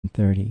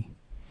30.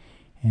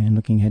 And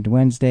looking ahead to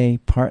Wednesday,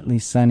 partly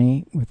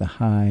sunny with a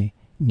high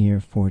near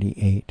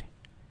 48.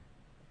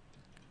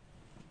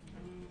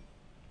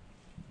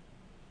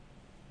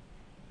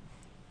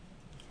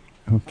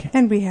 Okay.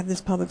 And we have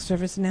this public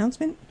service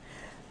announcement.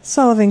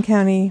 Sullivan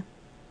County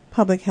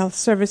Public Health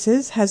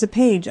Services has a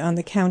page on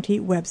the county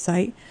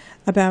website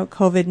about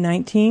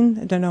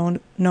COVID-19, the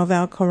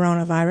novel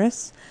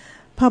coronavirus.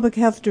 Public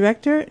Health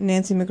Director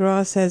Nancy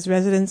McGraw says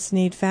residents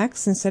need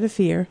facts instead of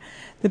fear.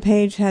 The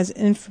page has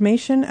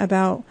information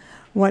about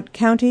what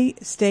county,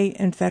 state,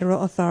 and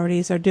federal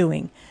authorities are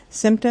doing,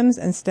 symptoms,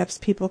 and steps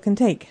people can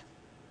take.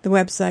 The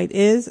website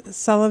is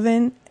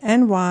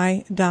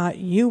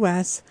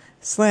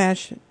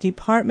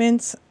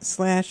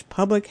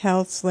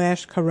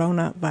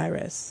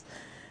sullivanny.us/departments/public-health/coronavirus.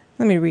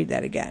 Let me read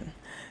that again.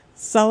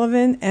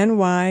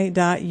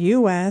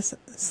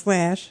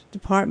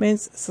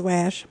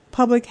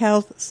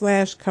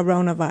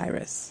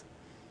 sullivanny.us/departments/public-health/coronavirus.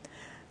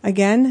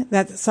 Again,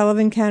 that's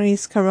Sullivan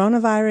County's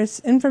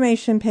coronavirus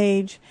information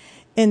page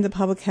in the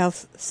public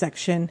health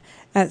section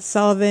at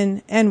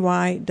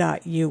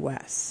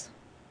sullivanny.us.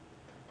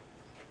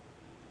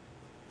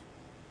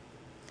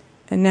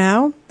 And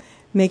now,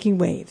 making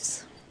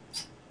waves.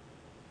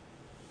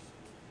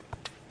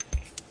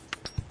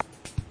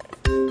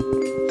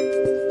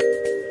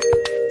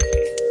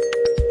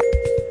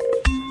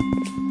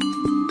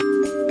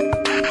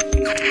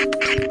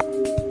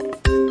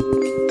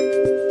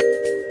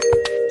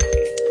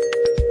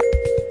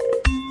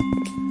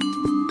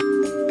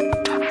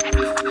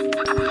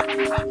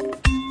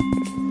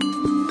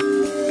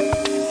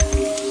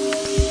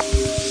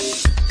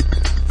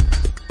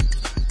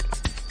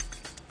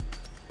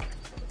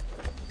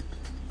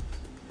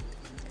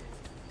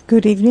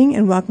 Good evening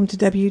and welcome to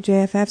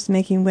WJFF's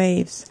Making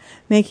Waves.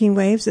 Making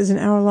Waves is an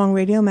hour-long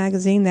radio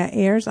magazine that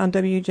airs on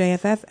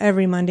WJFF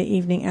every Monday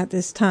evening at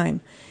this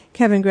time.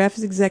 Kevin Gref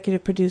is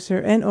executive producer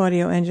and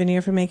audio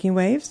engineer for Making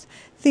Waves.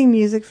 Theme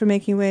music for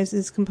Making Waves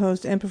is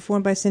composed and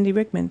performed by Cindy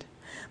Rickman.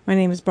 My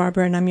name is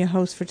Barbara and I'm your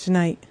host for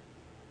tonight.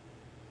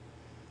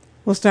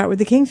 We'll start with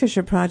the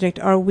Kingfisher Project,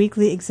 our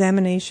weekly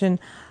examination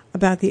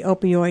about the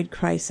opioid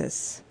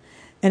crisis.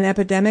 An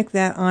epidemic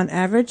that, on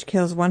average,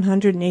 kills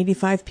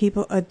 185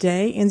 people a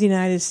day in the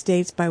United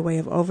States by way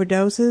of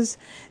overdoses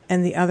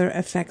and the other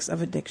effects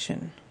of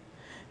addiction.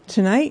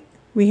 Tonight,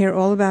 we hear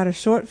all about a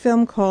short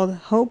film called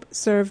Hope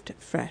Served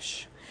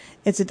Fresh.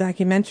 It's a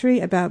documentary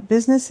about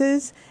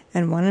businesses,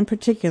 and one in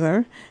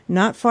particular,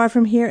 not far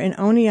from here in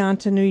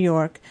Oneonta, New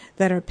York,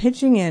 that are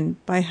pitching in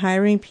by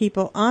hiring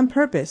people on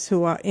purpose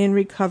who are in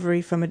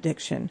recovery from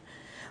addiction.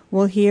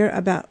 We'll hear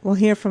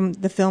from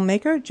the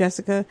filmmaker,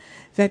 Jessica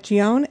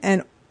Vecchione,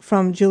 and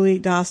from Julie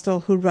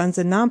Dostal, who runs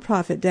a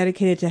nonprofit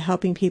dedicated to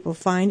helping people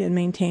find and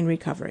maintain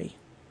recovery.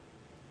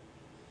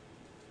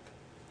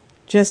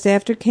 Just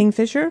after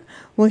Kingfisher,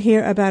 we'll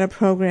hear about a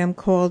program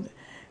called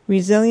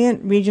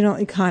Resilient Regional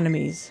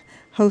Economies,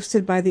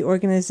 hosted by the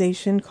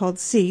organization called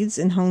Seeds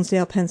in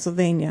Honesdale,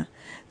 Pennsylvania.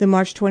 The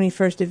March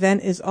 21st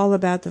event is all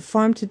about the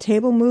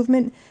farm-to-table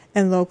movement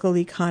and local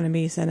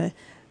economies, and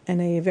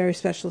a very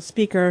special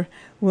speaker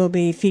will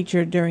be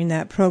featured during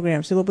that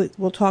program. So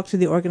we'll talk to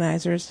the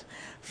organizers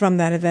from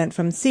that event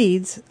from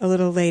Seeds a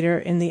little later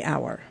in the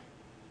hour.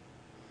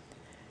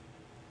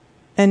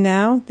 And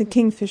now, the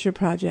Kingfisher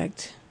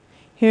Project.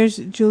 Here's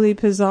Julie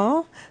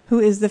Pizzol, who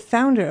is the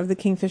founder of the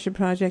Kingfisher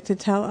Project, to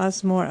tell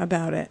us more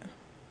about it.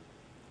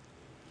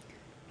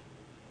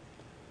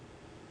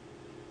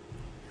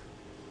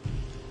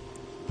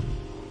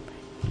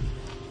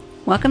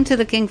 Welcome to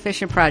the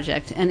Kingfisher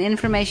Project, an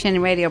information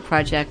and radio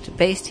project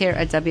based here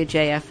at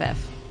WJFF.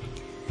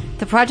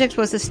 The project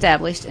was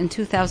established in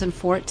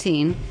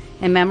 2014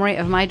 in memory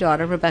of my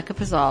daughter, Rebecca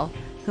Pizzol,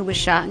 who was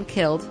shot and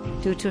killed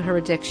due to her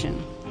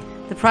addiction.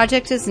 The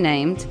project is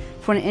named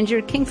for an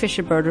injured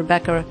kingfisher bird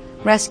Rebecca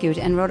rescued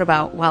and wrote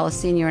about while a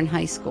senior in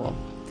high school.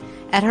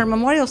 At her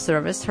memorial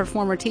service, her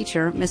former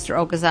teacher, Mr.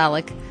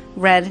 Ogazalik,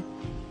 read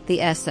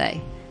the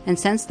essay, and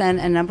since then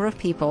a number of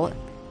people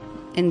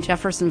in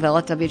Jeffersonville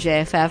at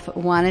WJFF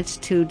wanted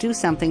to do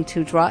something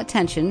to draw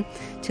attention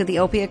to the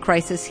opiate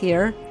crisis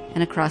here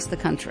and across the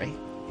country.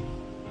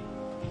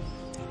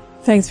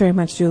 Thanks very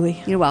much,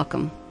 Julie. You're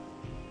welcome.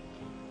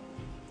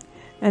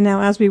 And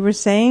now, as we were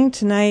saying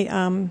tonight,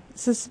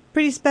 this is a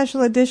pretty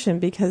special edition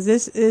because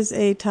this is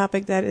a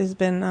topic that has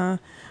been on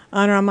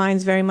our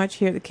minds very much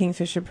here at the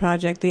Kingfisher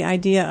Project. The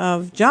idea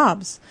of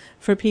jobs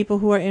for people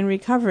who are in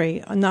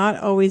recovery, not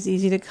always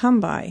easy to come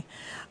by.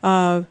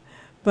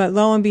 But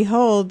lo and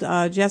behold,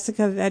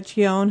 Jessica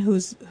Vecchione,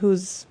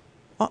 who's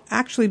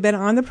actually been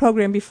on the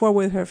program before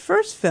with her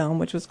first film,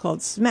 which was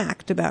called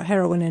Smacked, about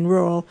heroin in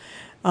rural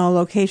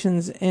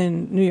locations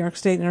in New York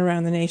State and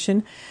around the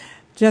nation.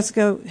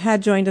 Jessica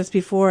had joined us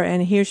before,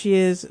 and here she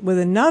is with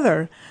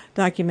another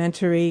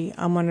documentary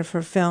on one of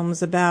her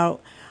films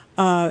about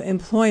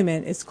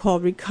employment. It's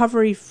called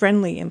Recovery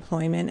Friendly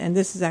Employment, and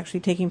this is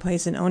actually taking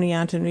place in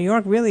Oneonta, New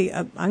York. Really,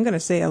 I'm going to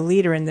say a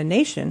leader in the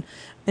nation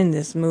in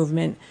this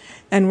movement.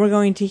 And we're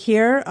going to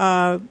hear,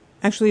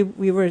 actually,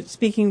 we were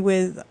speaking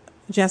with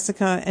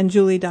Jessica and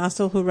Julie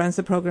Dostal, who runs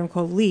the program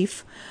called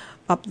LEAF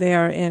up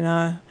there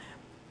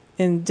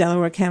in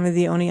Delaware County,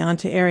 the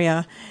Oneonta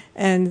area.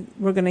 And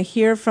we're going to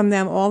hear from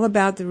them all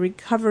about the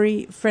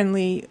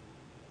recovery-friendly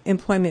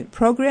employment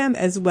program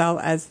as well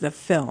as the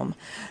film.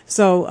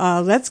 So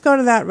let's go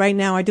to that right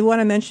now. I do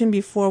want to mention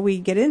before we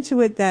get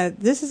into it that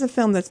this is a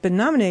film that's been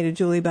nominated,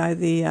 Julie, by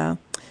the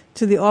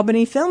to the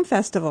Albany Film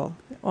Festival.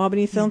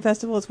 Albany Film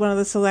Festival is one of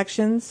the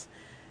selections.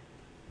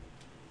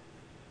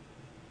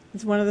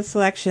 It's one of the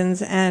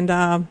selections, and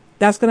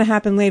that's going to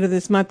happen later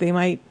this month. They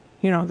might,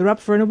 they're up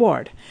for an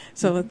award.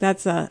 So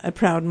that's a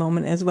proud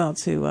moment as well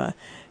to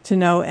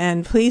know.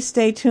 And please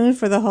stay tuned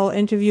for the whole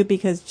interview,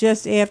 because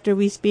just after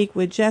we speak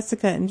with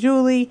Jessica and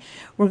Julie,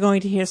 we're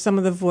going to hear some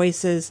of the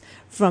voices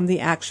from the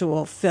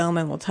actual film,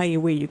 and we'll tell you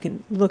where you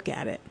can look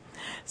at it.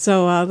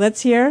 So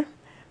let's hear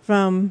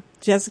from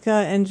Jessica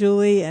and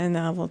Julie, and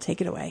we'll take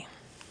it away.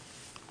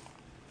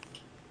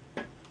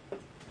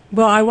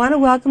 Well, I want to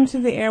welcome to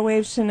the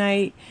airwaves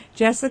tonight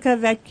Jessica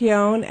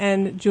Vecchione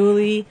and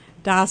Julie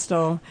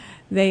Dostal.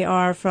 They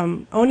are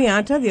from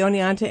Oneonta, the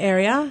Oneonta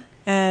area,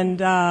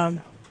 and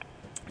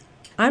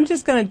I'm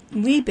just going to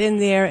leap in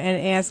there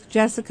and ask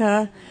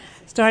Jessica,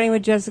 starting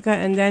with Jessica,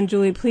 and then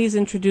Julie, please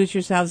introduce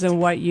yourselves and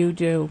what you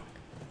do.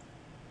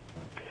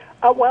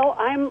 Well,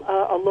 I'm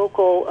a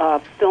local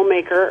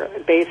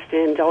filmmaker based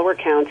in Delaware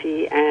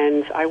County,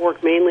 and I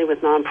work mainly with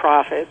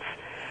nonprofits.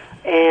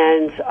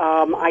 And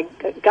I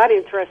got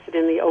interested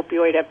in the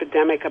opioid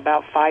epidemic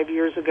about 5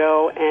 years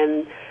ago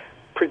and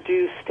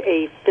produced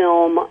a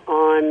film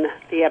on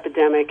the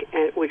epidemic,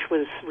 which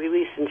was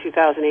released in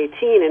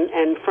 2018.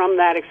 And from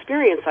that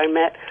experience, I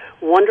met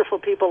wonderful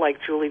people like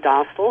Julie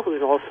Dostal,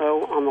 who's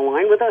also on the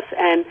line with us,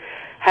 and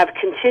have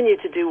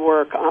continued to do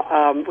work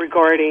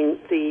regarding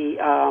the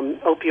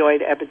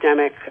opioid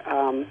epidemic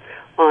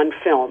on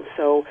film.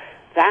 So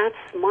that's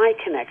my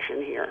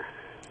connection here.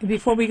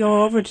 Before we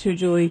go over to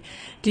Julie,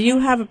 do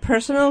you have a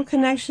personal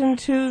connection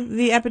to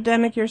the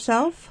epidemic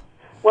yourself?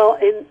 Well,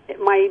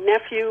 my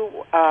nephew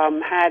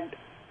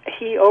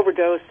he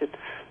overdosed. It's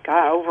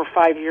over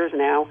 5 years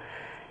now,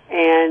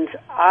 and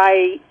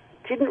I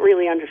didn't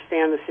really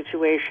understand the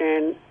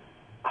situation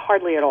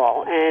hardly at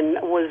all,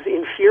 and was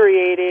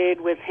infuriated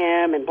with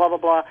him and blah blah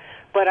blah.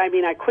 But I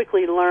mean, I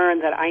quickly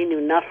learned that I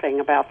knew nothing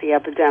about the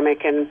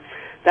epidemic, and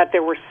that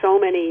there were so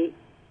many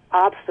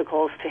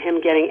obstacles to him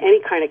getting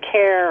any kind of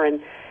care,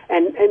 and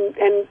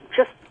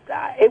just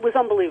it was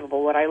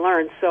unbelievable what I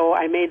learned. So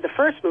I made the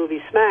first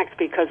movie, Smacked,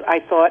 because I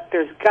thought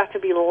there's got to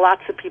be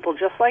lots of people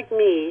just like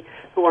me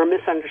who are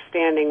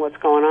misunderstanding what's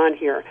going on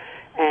here.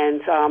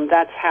 And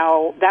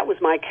that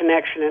was my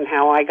connection and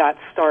how I got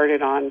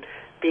started on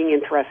being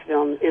interested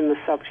in the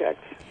subject.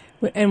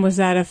 And was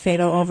that a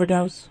fatal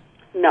overdose?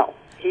 No.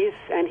 He's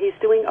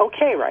doing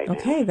okay right now.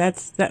 Okay,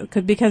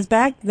 because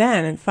back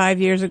then, and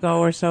 5 years ago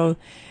or so,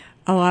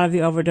 a lot of the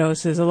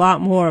overdoses, a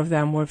lot more of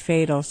them were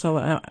fatal. So,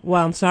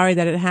 I'm sorry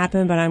that it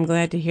happened, but I'm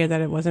glad to hear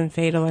that it wasn't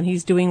fatal. And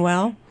he's doing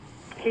well?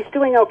 He's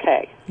doing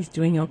okay. He's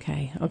doing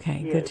okay.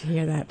 Okay, good to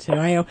hear that, too.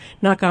 I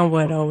knock on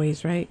wood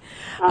always, right?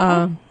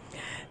 Uh-huh.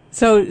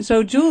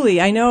 So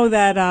Julie, I know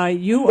that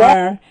you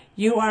are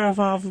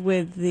involved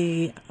with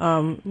the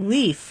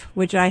LEAF,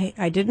 which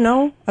I didn't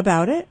know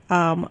about it,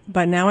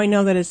 but now I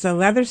know that it's the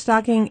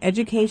Leatherstocking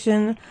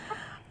Education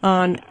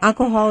on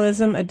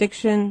Alcoholism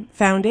Addiction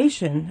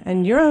Foundation,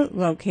 and you're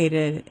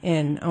located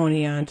in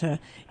Oneonta.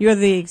 You're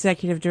the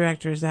executive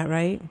director, is that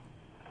right?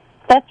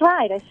 That's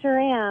right, I sure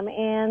am.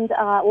 And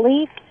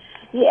LEAF,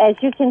 as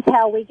you can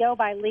tell, we go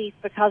by LEAF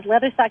because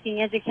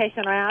Leatherstocking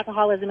Education on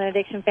Alcoholism and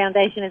Addiction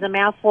Foundation is a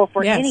mouthful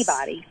for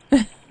anybody.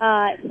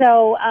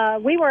 So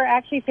we were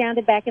actually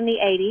founded back in the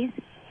 80s,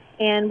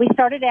 and we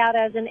started out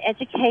as an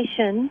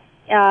education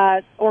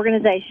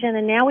organization,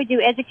 and now we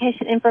do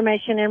education,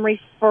 information, and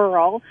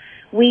referral.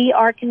 We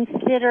are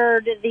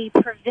considered the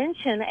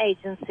prevention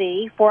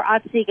agency for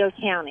Otsego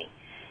County.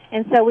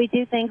 And so we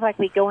do things like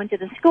we go into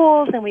the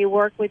schools and we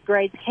work with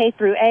grades K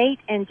through 8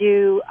 and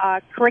do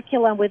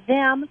curriculum with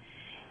them.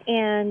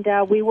 And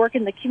we work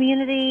in the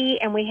community,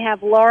 and we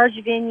have large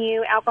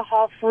venue,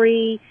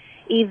 alcohol-free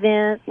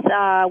events.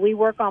 We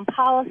work on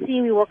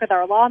policy. We work with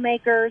our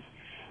lawmakers,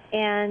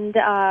 and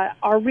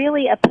are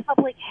really a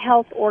public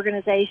health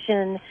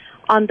organization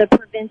on the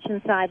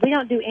prevention side. We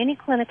don't do any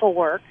clinical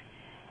work.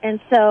 And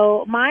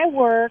so my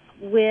work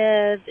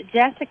with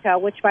Jessica,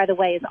 which, by the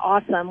way, is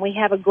awesome, we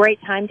have a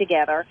great time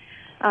together.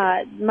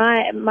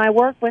 My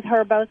work with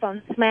her both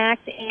on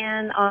Smacked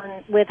and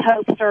with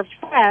Hope Served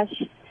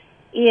Fresh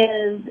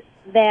is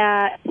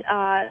that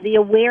the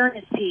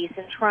awareness piece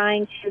and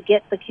trying to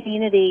get the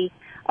community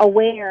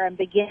aware and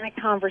begin a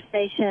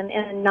conversation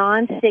in a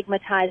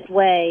non-stigmatized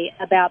way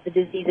about the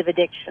disease of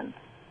addiction.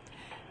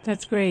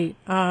 That's great.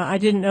 I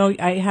didn't know.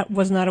 I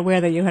was not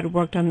aware that you had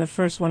worked on the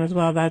first one as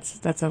well.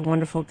 That's a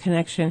wonderful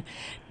connection.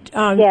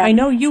 I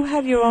know you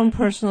have your own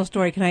personal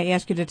story. Can I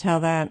ask you to tell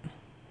that?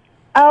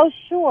 Oh,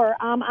 sure.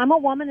 I'm a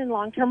woman in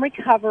long-term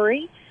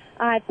recovery.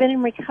 I've been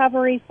in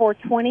recovery for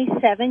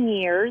 27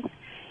 years,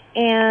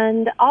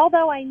 And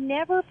although I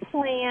never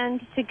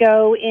planned to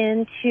go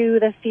into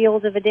the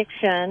field of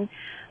addiction,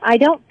 I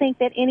don't think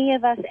that any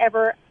of us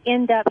ever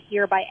end up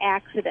here by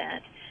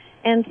accident.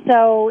 And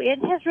so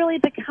it has really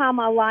become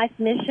a life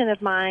mission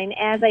of mine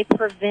as a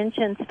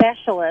prevention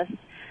specialist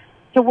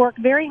to work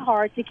very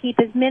hard to keep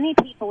as many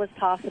people as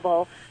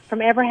possible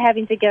from ever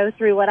having to go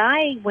through what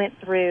I went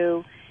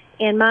through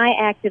in my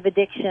active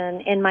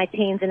addiction in my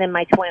teens and in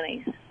my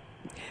 20s.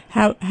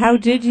 How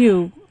did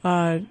you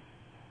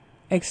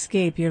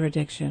escape your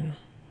addiction?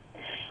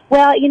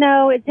 Well,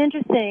 it's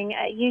interesting.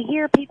 You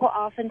hear people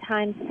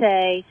oftentimes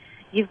say,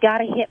 you've got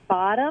to hit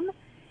bottom,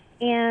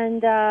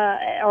 and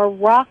or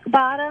rock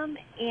bottom,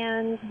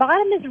 and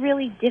bottom is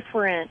really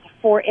different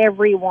for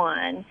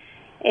everyone.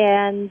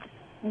 And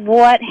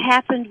what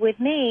happened with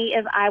me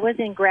is I was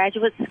in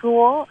graduate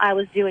school. I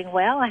was doing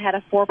well. I had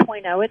a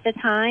 4.0 at the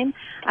time.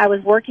 I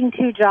was working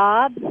 2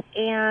 jobs,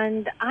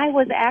 and I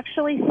was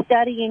actually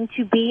studying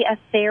to be a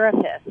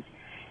therapist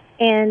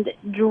and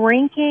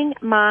drinking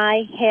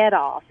my head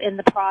off in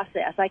the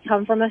process. I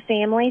come from a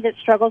family that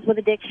struggles with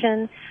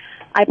addiction.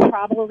 I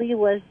probably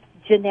was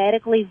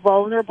genetically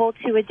vulnerable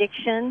to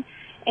addiction,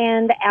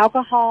 and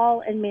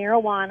alcohol and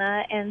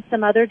marijuana and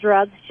some other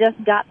drugs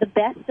just got the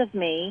best of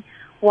me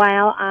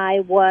while I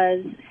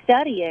was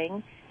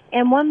studying.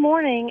 And one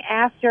morning,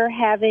 after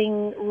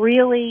having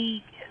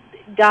really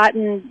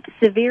gotten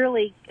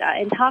severely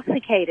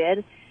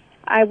intoxicated,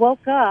 I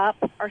woke up,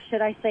 or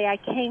should I say I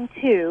came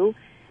to,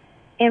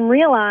 and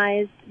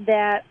realized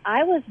that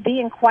I was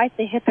being quite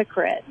the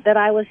hypocrite, that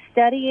I was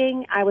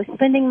studying, I was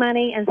spending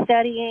money and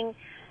studying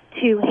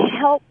to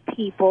help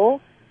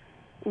people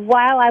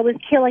while I was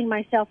killing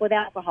myself with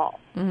alcohol.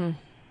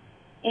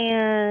 Mm-hmm.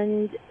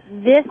 And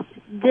this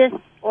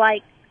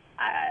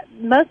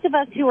most of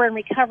us who are in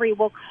recovery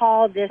will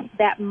call this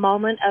that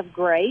moment of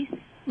grace.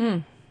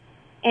 Mm.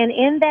 And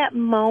in that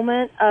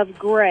moment of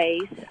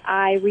grace,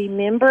 I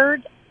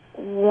remembered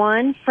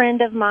one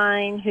friend of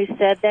mine who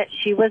said that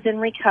she was in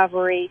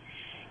recovery,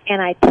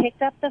 and I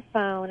picked up the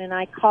phone and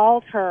I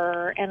called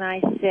her and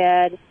I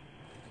said,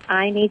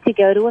 I need to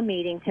go to a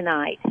meeting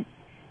tonight.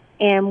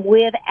 And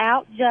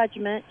without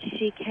judgment,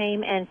 she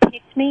came and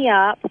picked me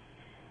up,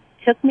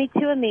 took me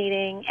to a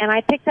meeting, and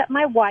I picked up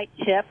my white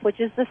chip, which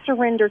is the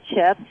surrender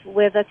chip,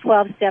 with a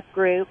 12-step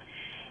group.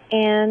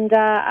 And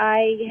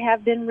I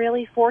have been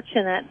really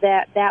fortunate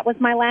that was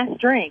my last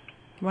drink.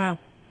 Wow.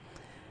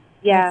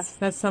 Yeah.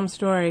 That's some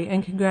story.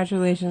 And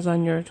congratulations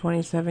on your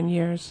 27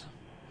 years.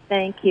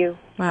 Thank you.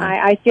 Wow.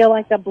 I feel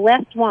like a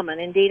blessed woman.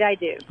 Indeed, I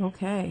do.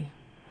 Okay.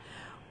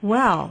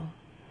 Well,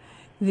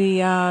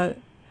 now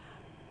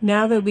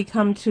that we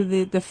come to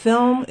the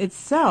film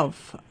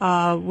itself,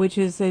 which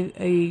is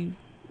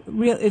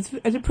it's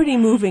a pretty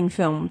moving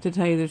film, to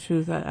tell you the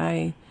truth.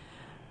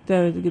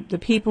 The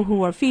people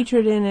who are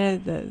featured in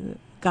it, the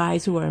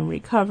guys who are in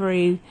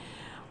recovery,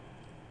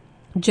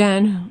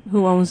 Jen,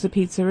 who owns the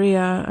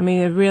pizzeria. I mean,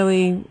 they're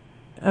really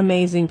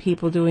amazing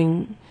people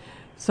doing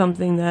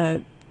something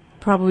that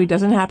probably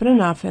doesn't happen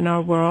enough in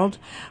our world.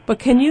 But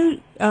can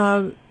you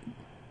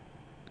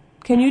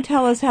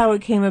tell us how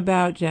it came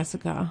about,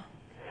 Jessica?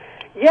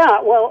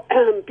 Yeah, well,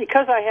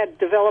 because I had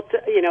developed,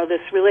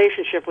 this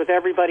relationship with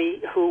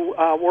everybody who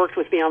worked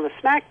with me on the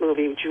Smack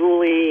movie,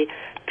 Julie,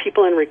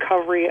 people in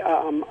recovery,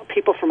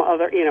 people from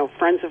other,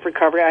 friends of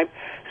recovery, I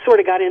sort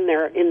of got in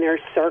their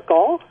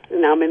circle,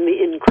 and I'm in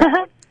the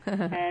crowd.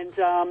 And,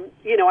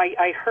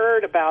 I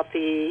heard about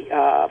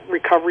the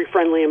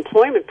recovery-friendly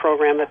employment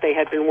program that they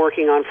had been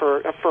working on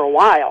for a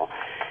while.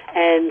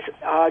 And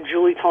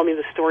Julie told me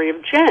the story of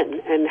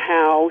Jen and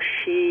how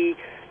she,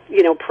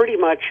 pretty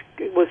much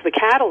was the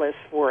catalyst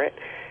for it.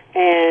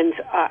 And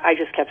I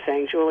just kept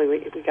saying, Julie,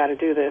 we got to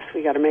do this.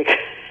 We got to make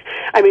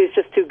I mean, it's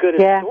just too good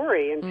a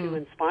story and too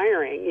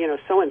inspiring,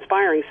 so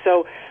inspiring.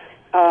 So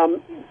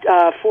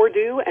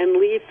Fordu and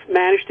Leaf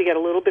managed to get a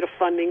little bit of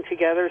funding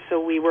together, so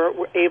we were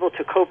able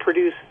to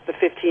co-produce the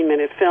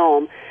 15-minute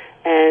film.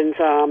 And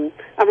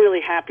I'm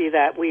really happy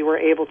that we were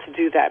able to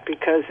do that,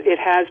 because it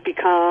has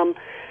become,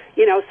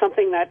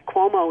 something that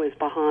Cuomo is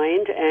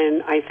behind,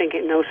 and I think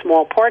in no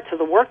small part to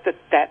the work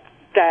that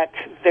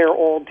they're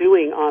all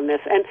doing on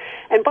this.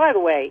 And by the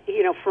way,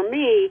 for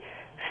me,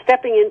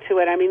 stepping into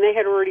it, I mean, they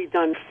had already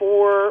done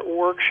 4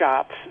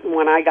 workshops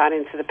when I got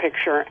into the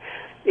picture,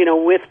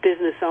 with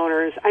business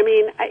owners. I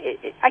mean,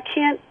 I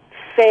can't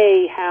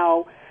say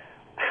how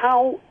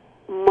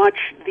much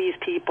these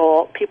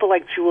people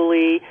like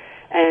Julie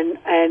and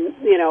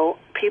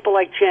people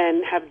like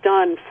Jen have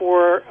done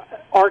for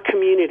our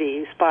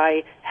communities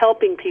by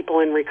helping people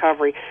in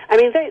recovery. I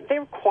mean,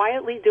 they're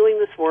quietly doing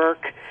this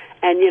work,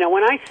 and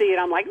when I see it,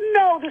 I'm like,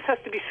 no, this has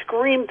to be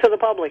screamed to the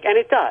public, and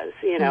it does,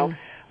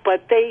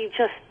 But they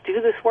just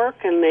do this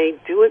work, and they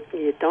do it,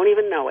 and you don't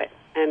even know it.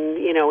 And,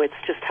 it's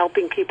just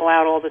helping people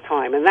out all the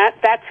time. And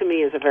that to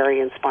me is a very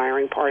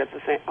inspiring part of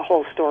the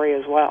whole story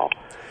as well.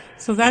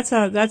 So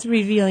that's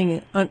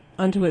revealing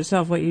unto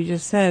itself what you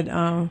just said.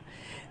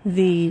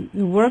 The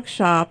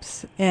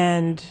workshops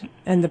and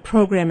the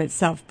program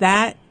itself,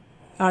 that,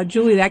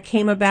 Julie, that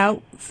came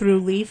about through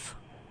Leaf?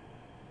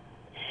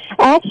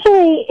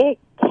 Actually, it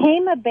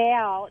came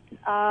about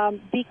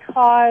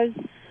because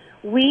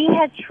we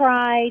had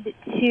tried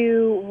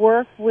to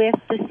work with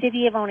the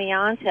city of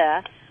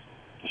Oneonta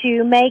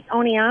to make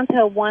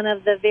Oneonta one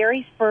of the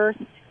very first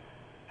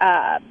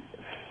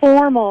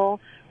formal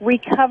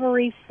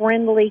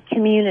recovery-friendly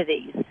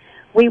communities.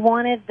 We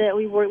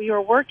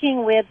were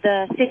working with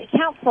the city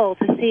council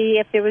to see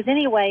if there was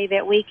any way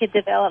that we could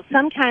develop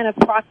some kind of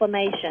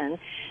proclamation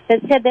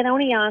that said that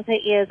Oneonta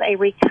is a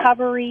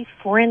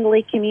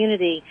recovery-friendly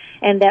community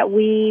and that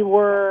we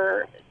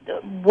were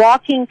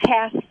walking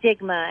past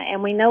stigma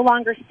and we no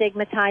longer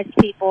stigmatized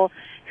people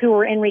who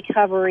were in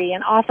recovery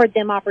and offered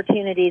them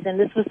opportunities, and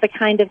this was the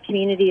kind of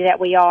community that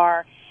we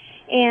are.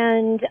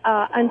 And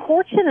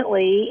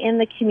unfortunately, in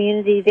the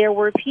community, there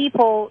were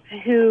people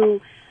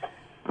who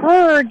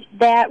heard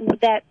that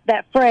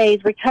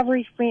phrase,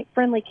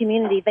 recovery-friendly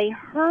community. They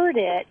heard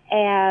it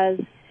as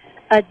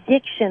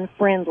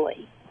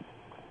addiction-friendly.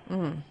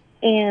 Mm.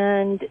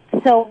 And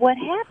so what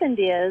happened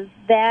is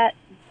that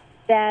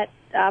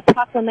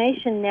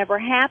proclamation never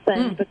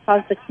happened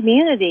because the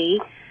community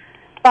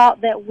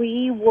thought that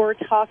we were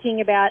talking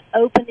about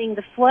opening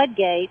the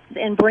floodgates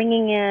and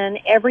bringing in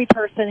every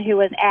person who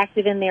was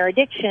active in their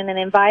addiction and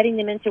inviting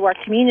them into our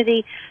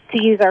community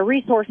to use our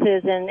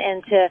resources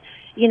and to,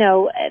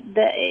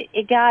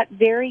 it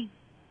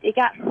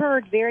got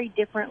heard very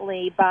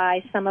differently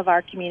by some of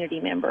our community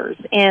members,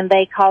 and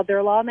they called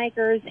their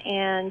lawmakers,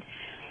 and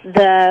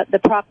the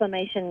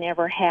proclamation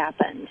never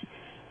happened.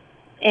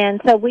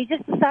 And so we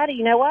just decided,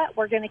 you know what,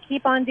 we're going to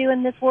keep on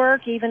doing this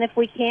work, even if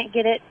we can't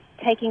get it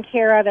taken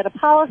care of at a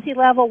policy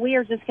level. We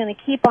are just going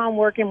to keep on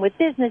working with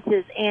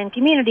businesses and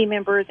community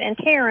members and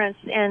parents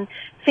and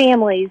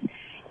families.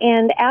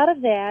 And out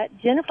of that,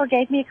 Jennifer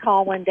gave me a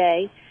call one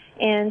day,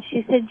 and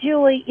she said,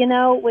 Julie,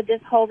 with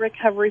this whole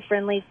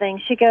recovery-friendly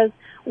thing, she goes,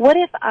 what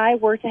if I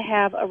were to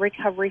have a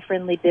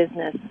recovery-friendly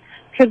business?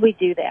 Could we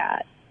do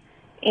that?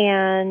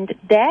 And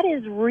that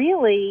is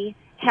really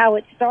how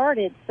it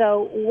started.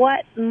 So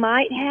what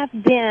might have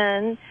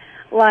been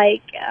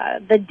like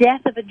the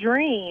death of a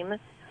dream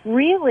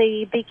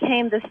really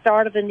became the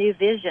start of a new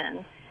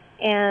vision.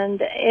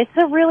 And it's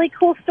a really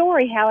cool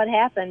story how it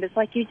happened. It's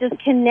like you just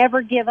can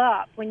never give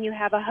up when you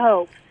have a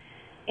hope.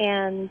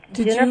 And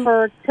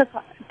Jennifer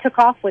took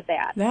off with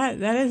that.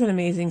 That is an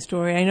amazing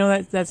story. I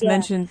know that's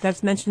mentioned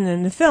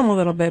in the film a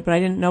little bit, but I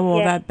didn't know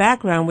all that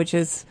background, which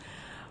is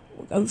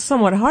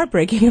somewhat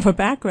heartbreaking of a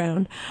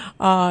background.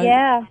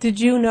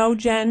 Did you know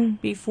Jen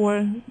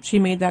before she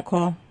made that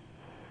call?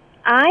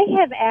 I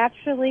have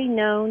actually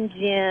known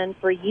Jen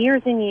for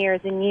years and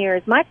years and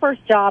years. My first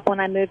job when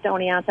I moved to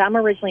Oneonta, I'm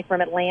originally from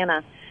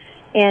Atlanta,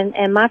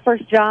 and my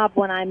first job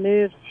when I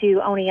moved to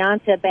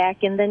Oneonta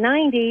back in the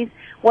 90s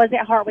was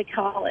at Hartwick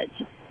College.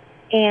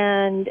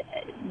 And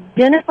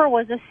Jennifer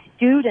was a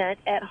student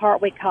at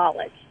Hartwick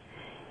College.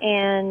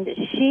 And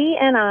she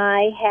and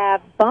I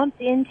have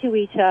bumped into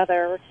each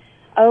other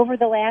over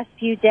the last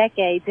few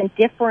decades in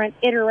different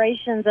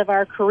iterations of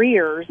our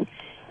careers.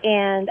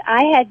 And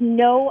I had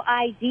no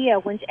idea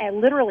when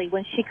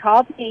she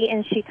called me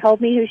and she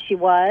told me who she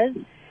was.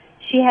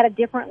 She had a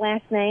different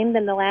last name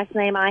than the last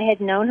name I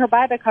had known her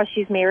by because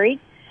she's married.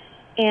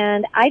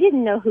 And I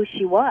didn't know who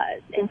she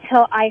was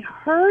until I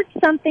heard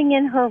something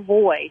in her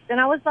voice. And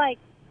I was like,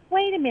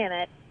 wait a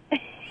minute.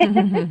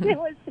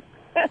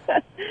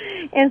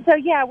 And so,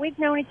 we've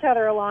known each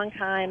other a long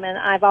time, and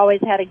I've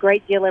always had a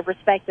great deal of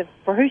respect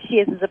for who she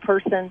is as a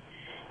person.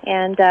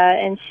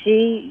 And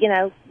she,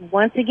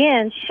 once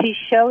again, she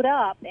showed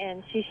up,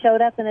 and she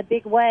showed up in a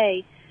big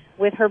way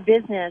with her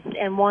business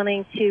and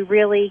wanting to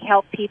really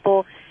help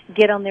people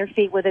get on their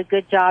feet with a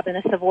good job in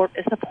a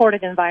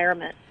supportive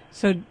environment.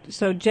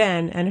 So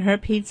Jen and her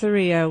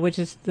pizzeria, which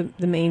is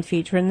the main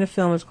feature in the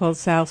film, is called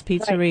Sal's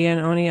Pizzeria in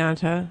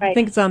Oneonta. Right. I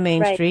think it's on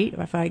Main Street,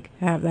 if I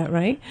have that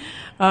right.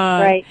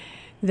 Right.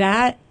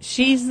 That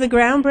she's the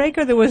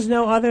groundbreaker. There was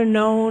no other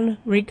known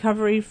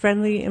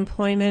recovery-friendly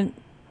employment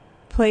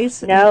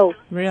place? No.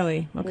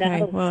 Really? Okay.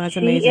 No. Well, that's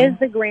amazing. She is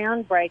the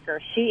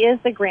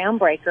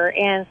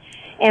groundbreaker.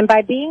 And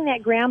by being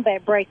that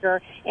groundbreaker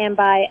and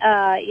by,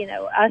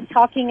 us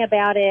talking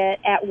about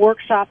it at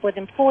workshop with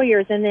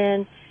employers and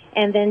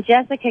then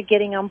Jessica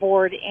getting on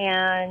board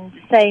and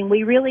saying,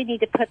 we really need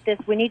to put this,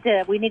 we need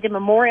to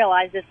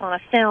memorialize this on a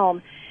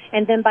film.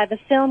 And then by the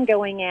film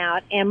going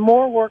out and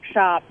more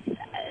workshops,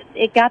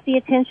 it got the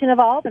attention of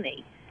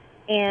Albany.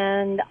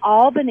 And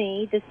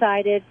Albany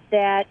decided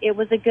that it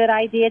was a good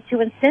idea to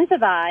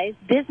incentivize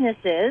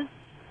businesses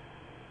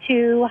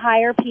to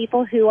hire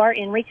people who are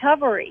in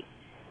recovery.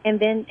 And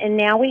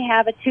now we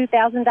have a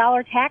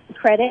 $2,000 tax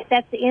credit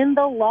that's in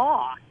the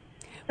law.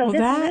 So well,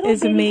 that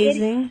is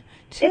amazing,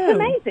 too. It's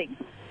amazing.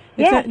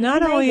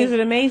 Not only is it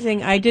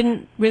amazing, I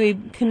didn't really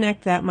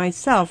connect that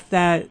myself,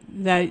 that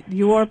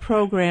your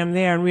program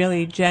there, and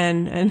really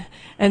Jen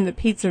and the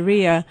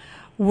pizzeria,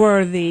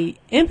 were the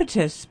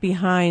impetus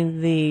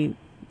behind the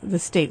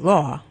state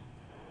law.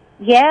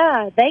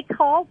 Yeah, they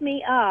called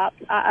me up,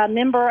 a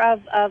member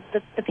of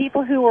the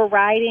people who were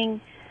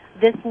writing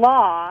this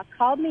law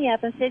called me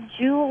up and said,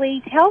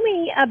 Julie, tell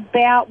me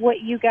about what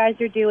you guys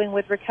are doing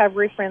with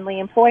recovery-friendly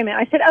employment.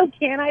 I said, oh,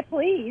 can I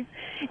please?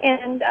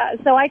 And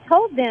so I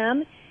told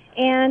them,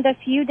 and a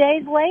few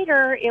days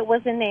later it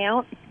was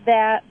announced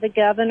that the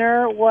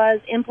governor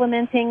was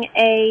implementing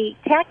a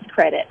tax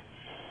credit.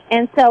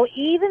 And so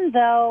even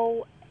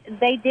though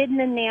they didn't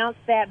announce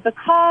that,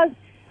 because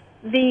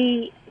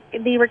the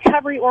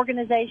recovery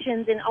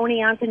organizations in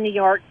Oneonta, New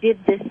York did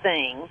this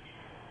thing,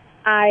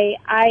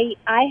 I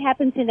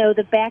happen to know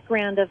the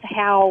background of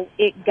how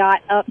it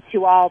got up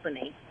to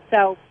Albany.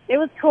 So it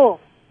was cool.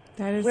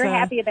 We're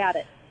happy about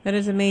it. That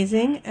is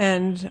amazing.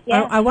 And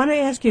yeah. I want to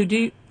ask you,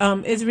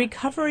 is the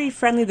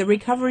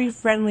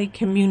recovery-friendly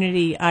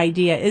community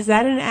idea, is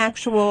that an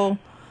actual,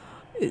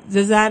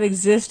 does that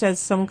exist as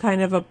some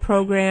kind of a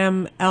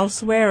program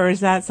elsewhere, or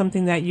is that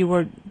something that you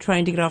were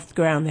trying to get off the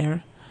ground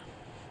there?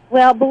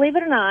 Well, believe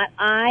it or not,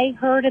 I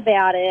heard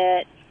about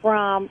it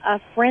from a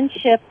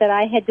friendship that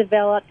I had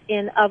developed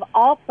in, of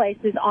all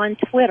places, on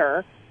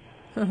Twitter,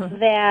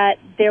 that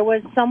there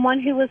was someone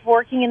who was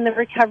working in the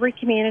recovery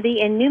community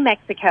in New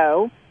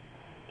Mexico,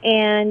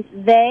 and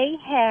they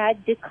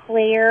had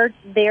declared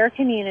their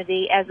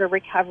community as a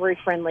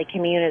recovery-friendly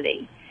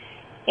community.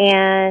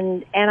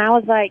 And I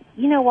was like,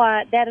 you know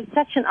what, that is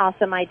such an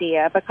awesome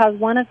idea, because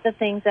one of the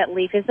things that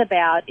LEAF is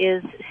about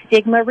is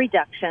stigma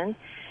reduction,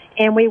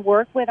 and we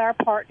work with our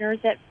partners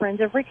at Friends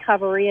of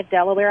Recovery of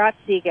Delaware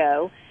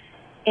Otsego,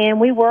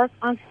 and we work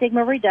on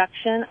stigma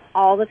reduction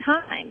all the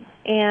time.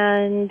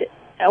 And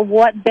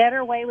what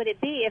better way would it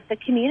be if the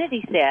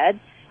community said,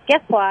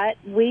 guess what,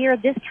 we are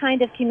this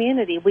kind of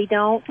community. We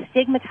don't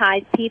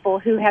stigmatize people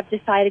who have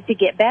decided to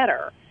get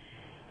better.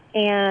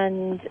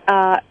 And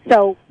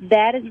so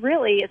that is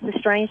really, it's a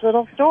strange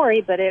little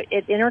story, but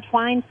it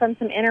intertwined from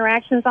some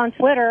interactions on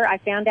Twitter. I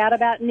found out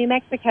about New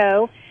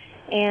Mexico,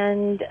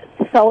 and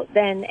so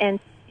then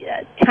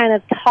kind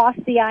of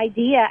tossed the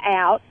idea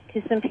out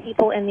to some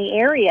people in the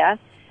area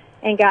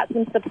and got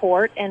some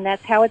support, and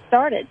that's how it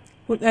started.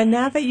 Well, and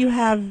now that you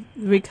have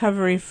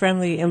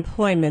recovery-friendly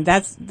employment,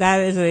 that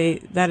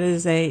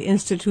is a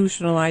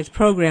institutionalized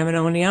program in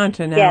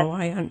Oneonta now. Yes.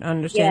 I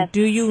understand. Yes.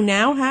 Do you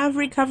now have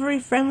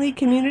recovery-friendly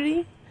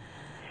community?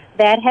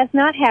 That has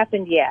not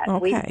happened yet. Okay.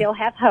 We still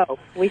have hope.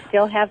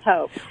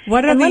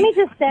 Let me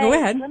just say, go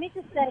ahead. Let me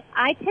just say,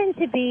 I tend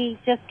to be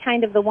just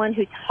kind of the one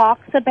who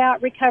talks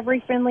about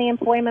recovery-friendly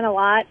employment a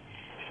lot.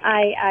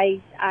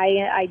 I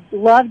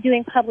love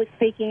doing public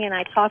speaking, and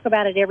I talk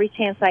about it every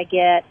chance I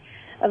get.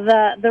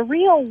 The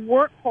real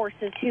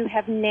workhorses who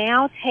have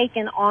now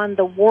taken on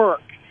the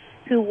work,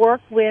 who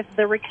work with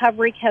the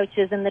recovery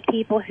coaches and the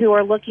people who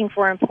are looking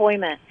for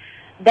employment,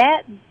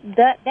 that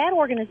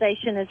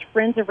organization is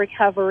Friends of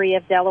Recovery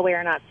of Delaware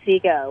and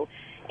Otsego.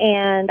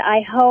 And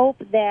I hope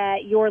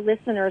that your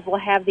listeners will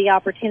have the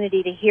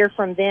opportunity to hear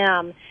from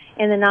them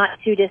in the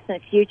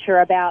not-too-distant future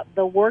about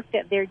the work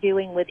that they're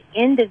doing with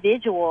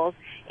individuals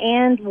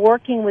and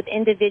working with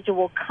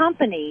individual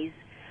companies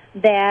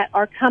that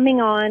are coming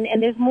on.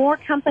 And there's more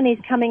companies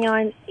coming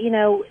on,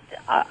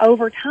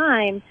 over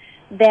time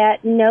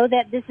that know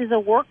that this is a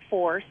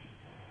workforce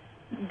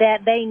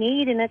that they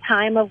need in a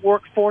time of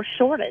workforce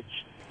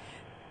shortage.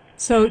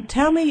 So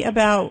tell me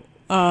about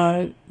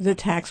the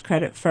tax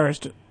credit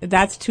first.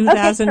 That's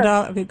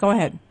 $2,000. Okay, go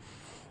ahead.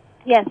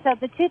 Yes, so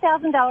the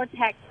 $2,000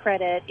 tax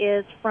credit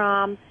is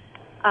from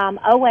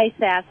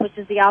OASAS, which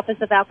is the Office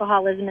of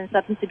Alcoholism and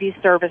Substance Abuse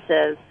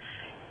Services.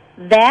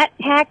 That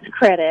tax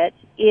credit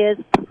is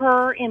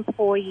per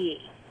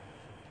employee.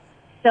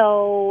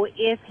 So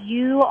if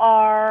you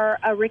are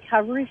a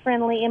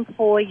recovery-friendly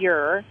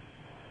employer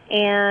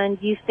and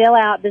you fill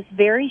out this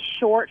very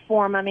short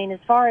form, I mean,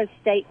 as far as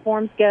state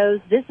forms goes,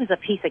 this is a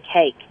piece of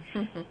cake.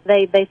 Mm-hmm.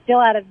 They fill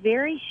out a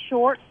very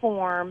short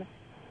form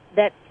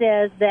that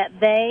says that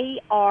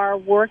they are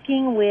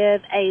working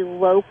with a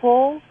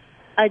local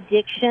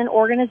addiction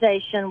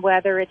organization,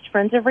 whether it's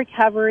Friends of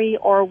Recovery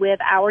or with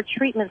our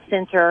treatment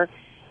center,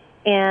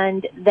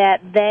 and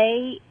that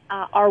they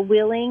are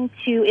willing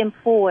to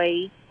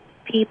employ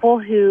people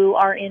who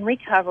are in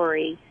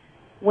recovery.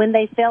 When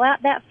they fill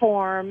out that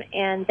form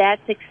and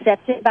that's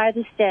accepted by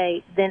the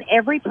state, then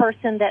every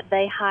person that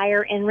they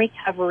hire in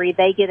recovery,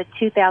 they get a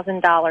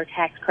 $2,000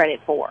 tax credit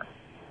for.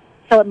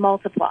 So it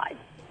multiplies.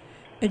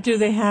 Do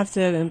they have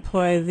to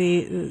employ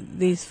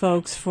these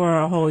folks for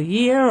a whole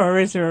year, or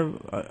is there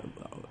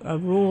a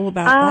rule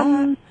about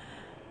that?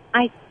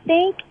 I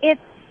think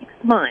it's 6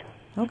 months.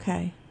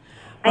 Okay.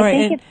 I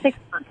think it's 6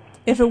 months.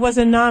 If it was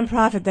a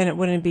nonprofit, then it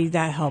wouldn't be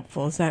that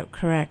helpful. Is that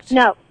correct?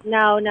 No.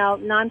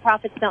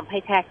 Nonprofits don't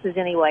pay taxes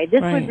anyway.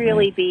 This would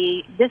really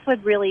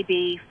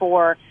be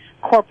for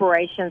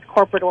corporations,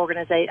 corporate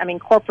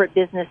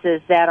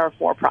businesses that are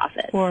for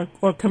profit,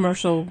 or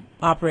commercial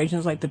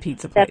operations like the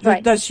pizza place.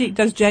 That's right.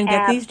 Does Jen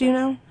get these? Do you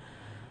know?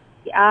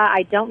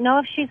 I don't know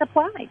if she's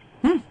applied.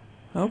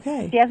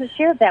 Okay. She hasn't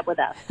shared that with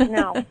us.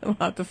 No. We'll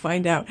have to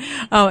find out.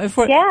 And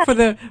for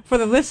the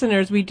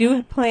listeners, we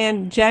do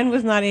plan. Jen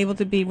was not able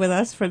to be with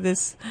us for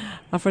this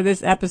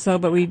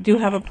episode, but we do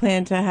have a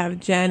plan to have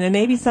Jen and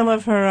maybe some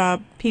of her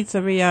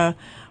pizzeria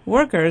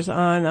workers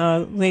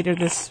on later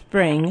this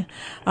spring,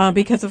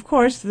 because of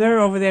course they're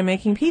over there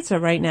making pizza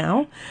right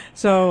now.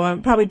 So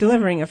probably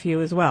delivering a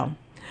few as well.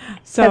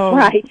 So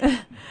that's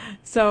right.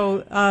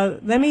 So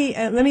let me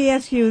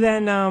ask you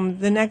then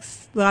the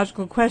next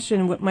logical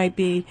question might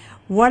be,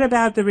 what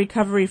about the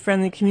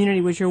recovery-friendly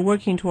community which you're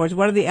working towards?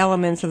 What are the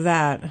elements of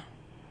that?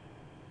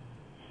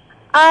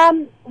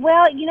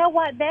 Well, you know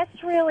what?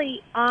 That's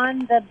really on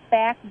the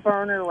back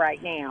burner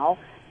right now.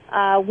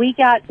 We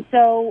got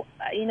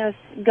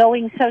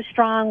going so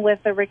strong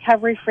with the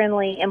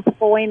recovery-friendly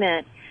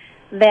employment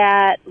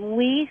that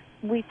we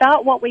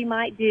thought what we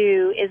might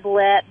do is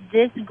let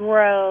this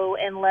grow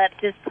and let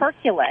this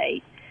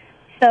percolate,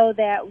 so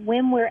that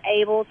when we're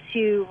able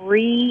to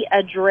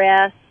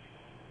readdress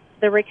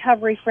the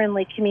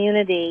recovery-friendly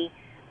community,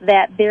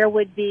 that there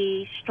would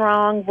be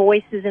strong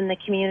voices in the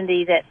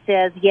community that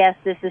says, yes,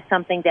 this is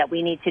something that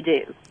we need to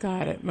do.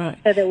 Got it, right.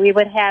 So that we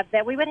would have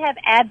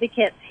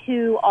advocates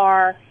who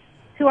are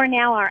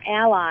now our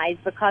allies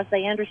because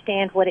they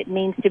understand what it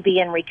means to be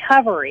in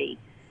recovery.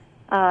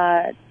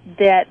 That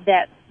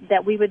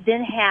we would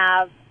then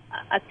have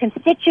a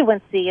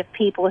constituency of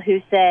people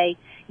who say,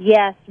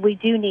 yes, we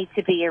do need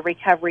to be a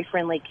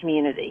recovery-friendly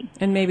community.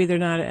 And maybe they're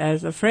not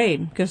as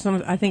afraid, because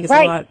I think it's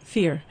right. a lot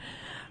fear.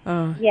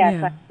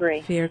 Yes, I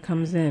agree. Fear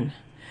comes in.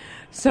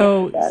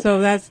 So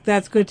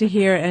that's good to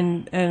hear.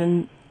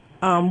 And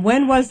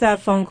when was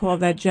that phone call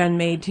that Jen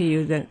made to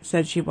you that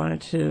said she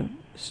wanted to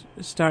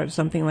start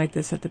something like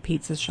this at the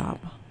pizza shop?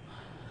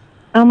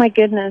 Oh, my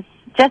goodness.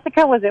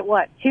 Jessica, was it,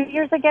 2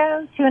 years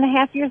ago?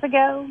 2.5 years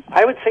ago?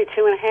 I would say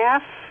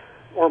 2.5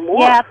 or more.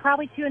 Yeah,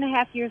 probably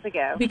 2.5 years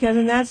ago. Because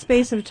in that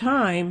space of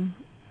time,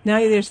 now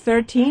there's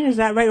 13, is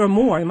that right? Or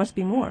more? It must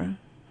be more.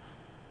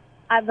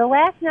 The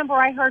last number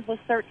I heard was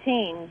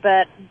 13,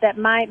 but that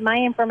my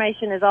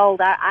information is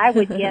old. I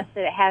would guess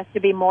that it has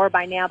to be more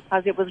by now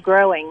because it was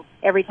growing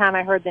every time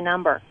I heard the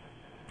number.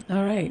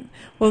 All right.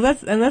 Well,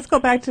 let's go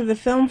back to the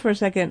film for a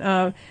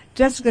second.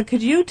 Jessica,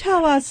 could you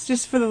tell us,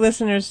 just for the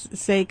listeners'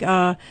 sake,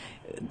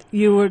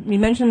 you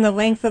mentioned the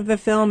length of the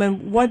film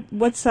and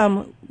what's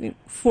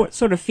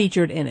sort of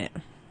featured in it?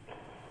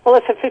 Well,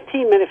 it's a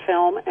 15-minute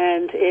film,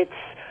 and it's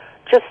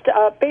just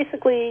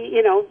basically,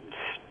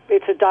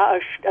 it's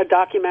a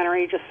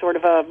documentary, just sort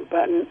of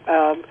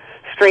a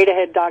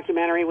straight-ahead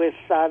documentary with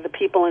the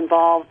people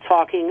involved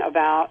talking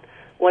about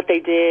what they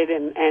did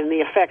and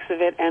the effects of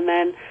it, and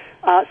then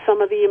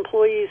some of the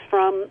employees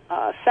from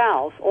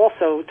Sal's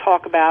also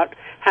talk about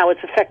how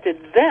it's affected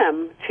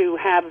them to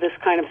have this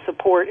kind of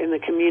support in the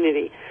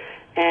community.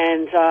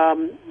 And,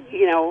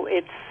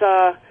 it's,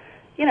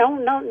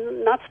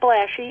 not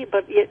splashy,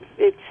 but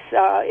it's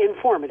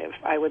informative,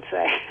 I would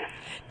say.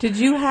 Did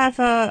you have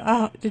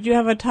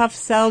a tough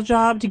sell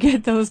job to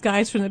get those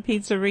guys from the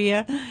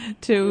pizzeria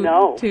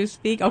to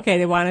speak? Okay,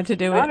 they wanted to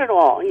do it. Not at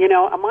all.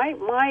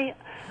 My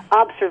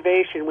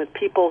observation with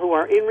people who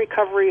are in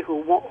recovery, who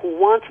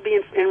want to be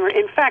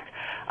in fact,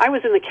 I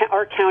was in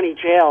our county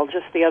jail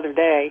just the other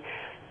day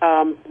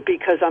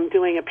because I'm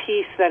doing a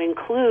piece that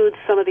includes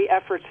some of the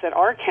efforts that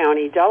our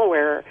county,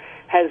 Delaware,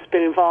 has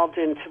been involved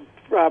in to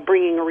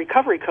bringing a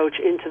recovery coach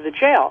into the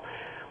jail.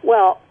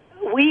 Well,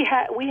 we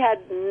had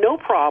no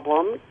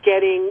problem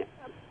getting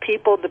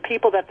the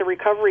people that the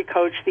recovery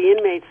coach, the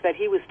inmates that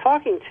he was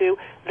talking to,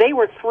 they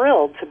were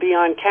thrilled to be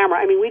on camera.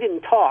 I mean, we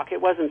didn't talk.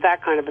 It wasn't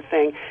that kind of a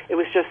thing. It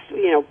was just,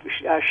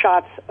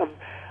 shots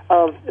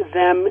of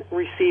them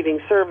receiving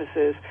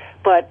services.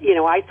 But,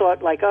 I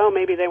thought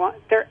maybe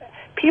they're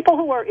people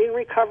who are in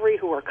recovery,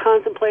 who are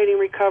contemplating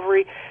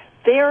recovery,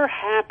 they're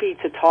happy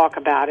to talk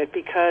about it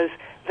because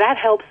that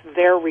helps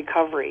their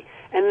recovery.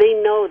 And they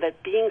know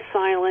that being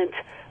silent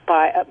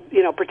by,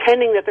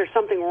 pretending that there's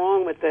something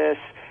wrong with this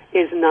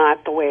is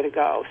not the way to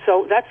go.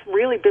 So that's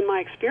really been my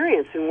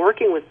experience in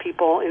working with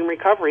people in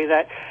recovery,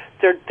 that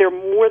they're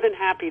more than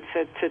happy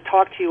to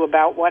talk to you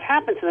about what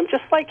happened to them.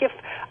 Just like if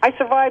I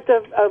survived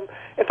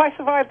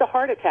a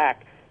heart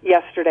attack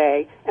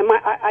yesterday, and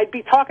I'd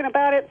be talking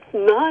about it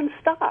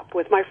nonstop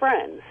with my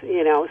friends,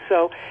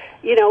 So,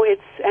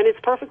 it's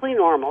perfectly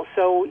normal.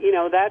 So,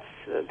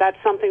 that's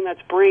something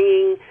that's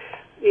bringing,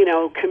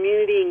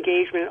 community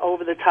engagement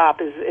over the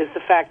top is the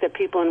fact that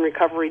people in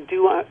recovery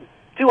do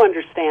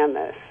understand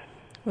this.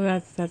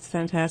 Well, that's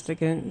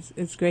fantastic, and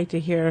it's great to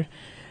hear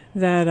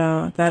that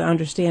that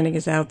understanding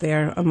is out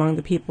there among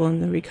the people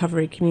in the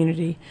recovery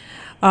community.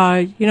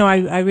 I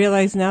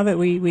realize now that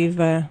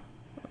we're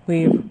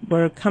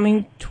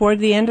coming toward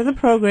the end of the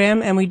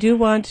program, and we do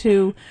want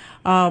to.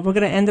 We're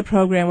going to end the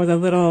program with a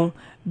little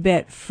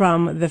bit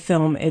from the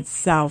film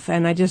itself,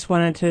 and I just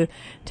wanted to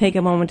take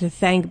a moment to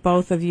thank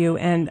both of you.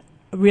 And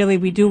really,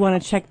 we do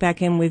want to check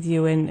back in with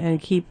you and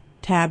keep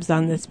tabs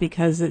on this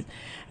because,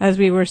 as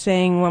we were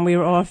saying when we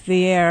were off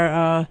the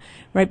air,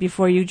 right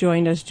before you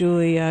joined us,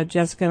 Julie,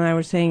 Jessica and I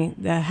were saying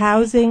the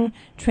housing,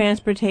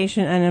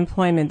 transportation, and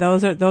employment.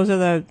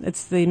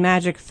 It's the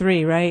magic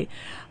three, right?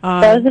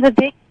 Those are the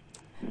big.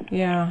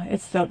 Yeah,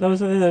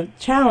 those are the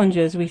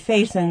challenges we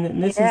face,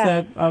 and this is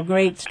a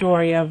great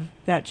story of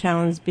that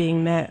challenge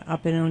being met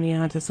up in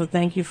Oneonta. So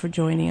thank you for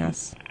joining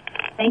us.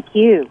 Thank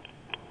you.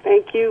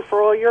 Thank you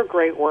for all your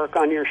great work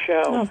on your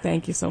show. Oh,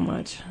 thank you so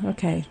much.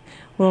 Okay,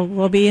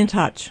 we'll be in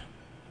touch.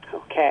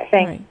 Okay. Thanks.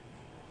 All right.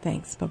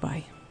 Thanks.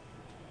 Bye-bye.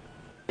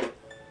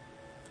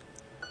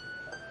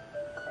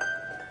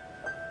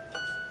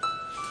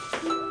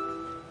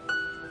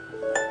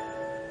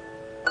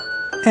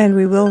 And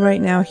we will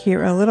right now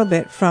hear a little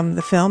bit from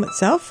the film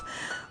itself,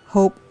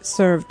 Hope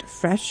Served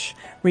Fresh,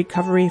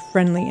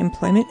 Recovery-Friendly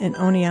Employment in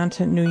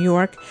Oneonta, New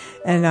York.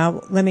 And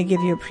let me give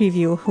you a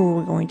preview of who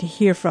we're going to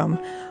hear from.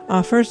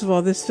 First of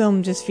all, this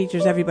film just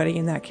features everybody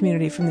in that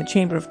community, from the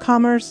Chamber of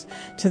Commerce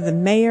to the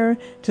mayor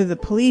to the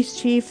police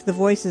chief. The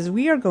voices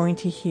we are going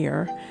to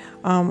hear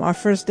are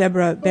first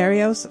Deborah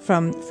Barrios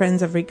from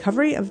Friends of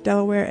Recovery of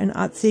Delaware and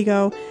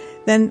Otsego.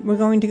 Then we're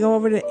going to go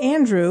over to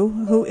Andrew,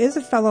 who is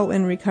a fellow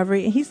in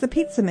recovery. He's the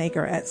pizza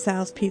maker at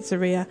Sal's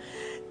Pizzeria.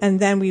 And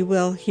then we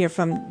will hear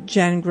from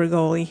Jen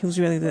Grigoli, who's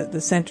really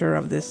the center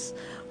of this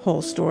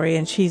whole story.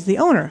 And she's the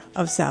owner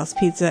of Sal's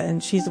Pizza,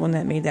 and she's the one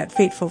that made that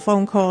fateful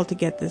phone call to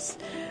get this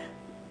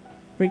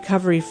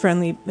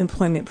recovery-friendly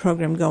employment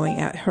program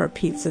going at her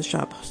pizza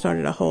shop.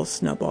 Started a whole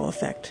snowball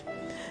effect.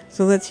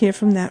 So let's hear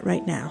from that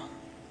right now.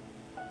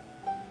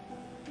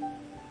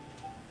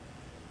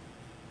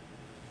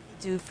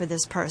 Do for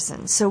this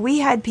person. So we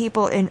had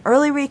people in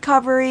early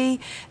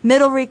recovery,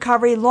 middle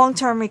recovery,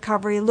 long-term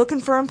recovery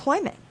looking for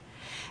employment.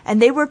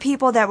 And they were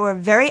people that were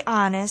very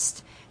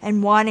honest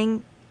and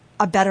wanting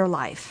a better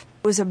life.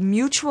 It was a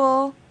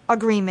mutual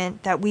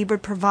agreement that we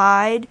would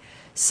provide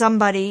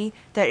somebody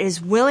that is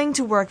willing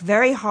to work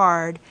very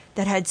hard,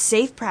 that had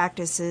safe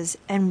practices,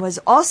 and was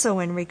also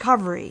in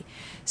recovery.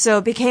 So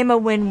it became a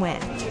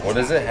win-win. What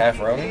is it, half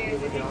Roni?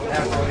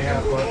 Half Roni,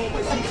 half bush.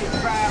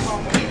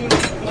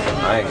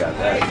 I ain't got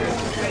that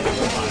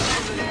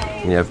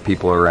good. You have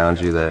people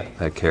around you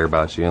that care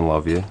about you and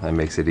love you. That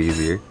makes it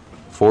easier.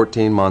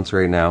 14 months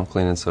right now,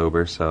 clean and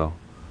sober, so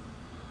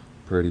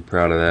pretty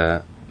proud of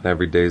that.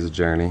 Every day's a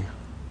journey.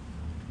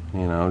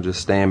 You know,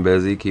 just staying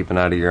busy, keeping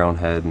out of your own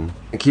head, and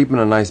keeping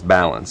a nice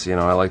balance. You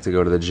know, I like to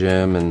go to the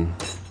gym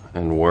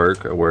and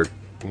work. I work,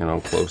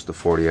 close to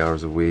 40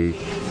 hours a week.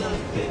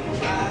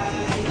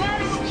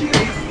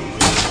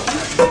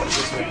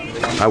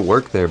 I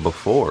worked there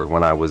before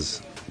when I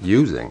was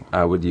using.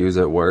 I would use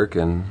at work,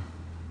 and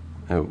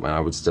I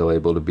was still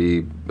able to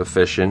be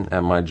efficient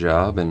at my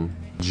job. And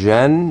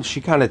Jen,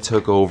 she kind of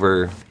took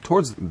over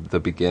towards the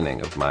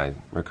beginning of my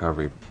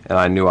recovery, and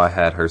I knew I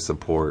had her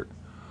support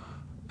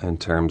in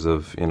terms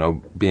of,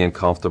 being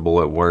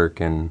comfortable at work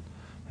and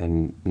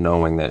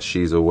knowing that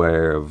she's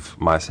aware of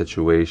my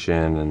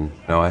situation, and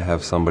I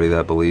have somebody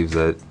that believes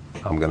that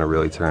I'm going to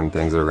really turn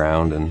things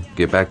around and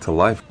get back to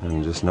life.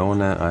 And just knowing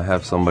that I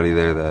have somebody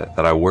there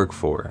that I work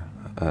for,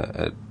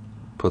 it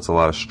puts a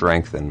lot of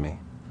strength in me.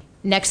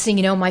 Next thing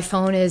you know, my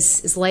phone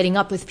is lighting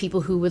up with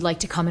people who would like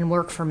to come and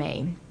work for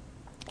me.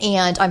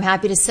 And I'm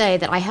happy to say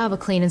that I have a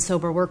clean and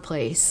sober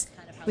workplace.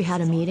 We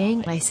had a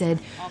meeting, and I said,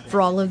 for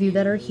all of you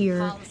that are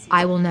here,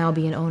 I will now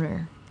be an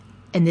owner.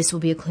 And this will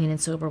be a clean and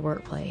sober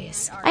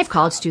workplace. I have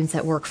college students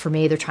that work for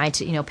me. They're trying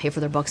to, pay for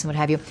their books and what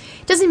have you.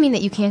 It doesn't mean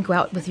that you can't go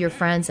out with your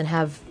friends and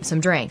have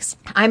some drinks.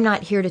 I'm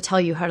not here to tell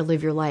you how to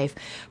live your life,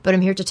 but I'm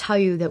here to tell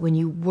you that when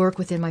you work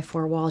within my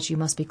four walls, you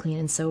must be clean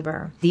and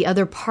sober. The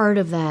other part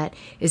of that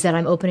is that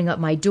I'm opening up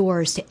my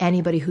doors to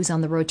anybody who's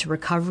on the road to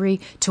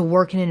recovery to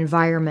work in an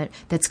environment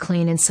that's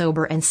clean and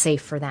sober and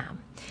safe for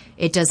them.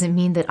 It doesn't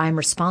mean that I'm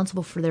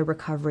responsible for their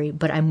recovery,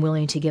 but I'm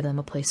willing to give them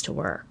a place to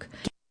work.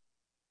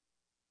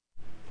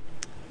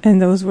 And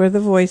those were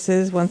the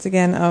voices, once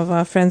again,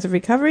 of Friends of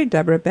Recovery,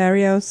 Deborah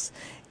Barrios,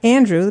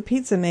 Andrew, the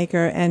pizza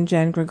maker, and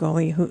Jen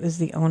Grigoli, who is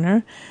the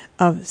owner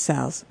of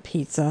Sal's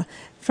Pizza,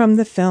 from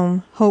the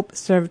film Hope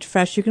Served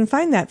Fresh. You can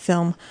find that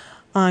film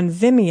on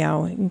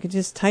Vimeo. You can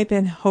just type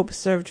in Hope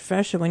Served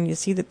Fresh, and when you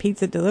see the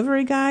pizza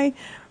delivery guy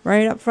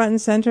right up front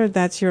and center,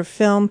 that's your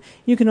film.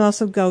 You can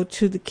also go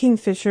to the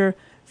Kingfisher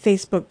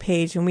Facebook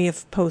page, and we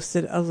have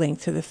posted a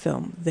link to the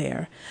film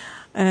there.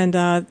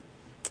 And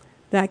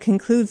that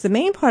concludes the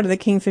main part of the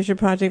Kingfisher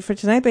Project for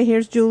tonight, but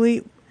here's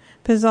Julie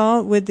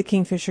Pizzol with the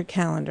Kingfisher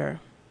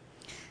calendar.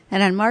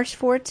 And on March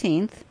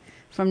 14th,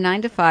 from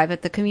 9 to 5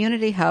 at the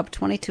Community Hub,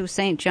 22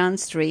 St. John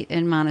Street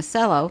in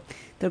Monticello,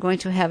 they're going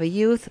to have a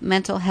youth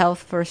mental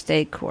health first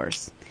aid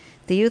course.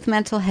 The youth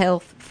mental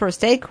health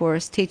first aid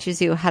course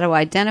teaches you how to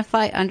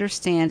identify,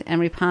 understand, and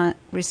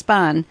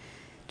respond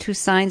to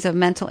signs of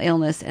mental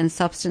illness and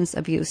substance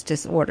abuse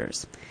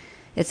disorders.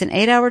 It's an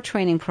 8-hour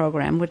training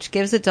program which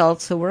gives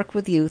adults who work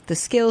with youth the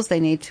skills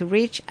they need to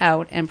reach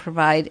out and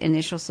provide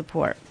initial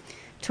support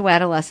to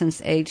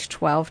adolescents aged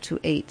 12 to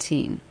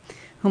 18.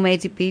 who may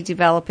be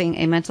developing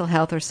a mental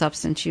health or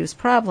substance use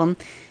problem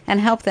and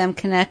help them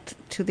connect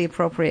to the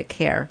appropriate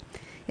care.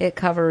 It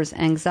covers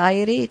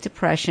anxiety,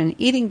 depression,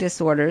 eating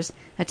disorders,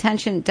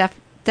 attention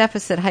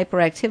deficit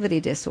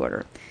hyperactivity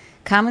disorder,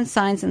 common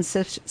signs and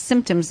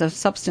symptoms of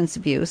substance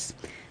abuse,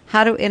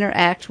 how to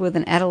interact with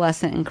an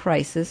adolescent in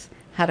crisis,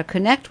 how to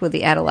connect with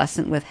the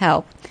adolescent with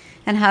help,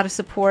 and how to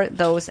support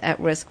those at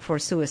risk for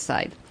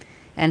suicide.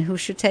 And who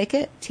should take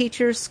it?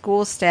 Teachers,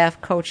 school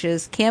staff,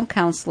 coaches, camp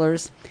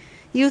counselors,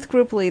 youth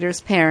group leaders,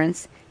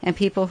 parents, and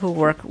people who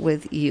work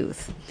with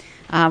youth.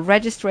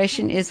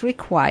 Registration is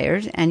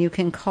required, and you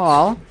can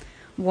call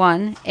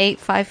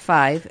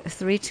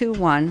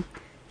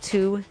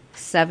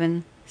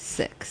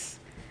 1-855-321-276.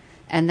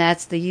 And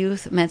that's the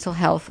Youth Mental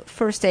Health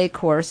First Aid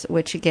Course,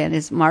 which again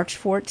is March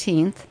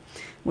 14th,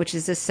 which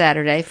is this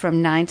Saturday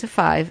from 9 to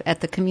 5 at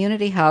the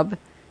Community Hub,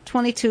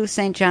 22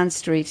 St. John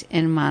Street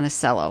in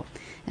Monticello.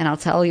 And I'll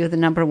tell you the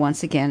number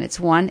once again. It's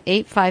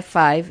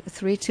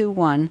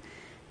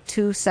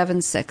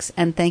 1-855-321-276.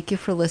 And thank you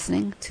for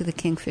listening to the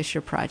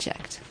Kingfisher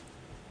Project.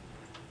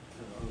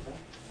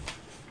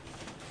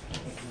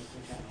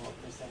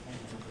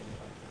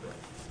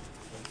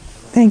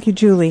 Thank you,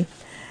 Julie.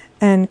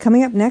 And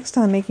coming up next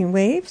on Making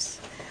Waves,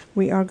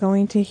 we are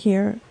going to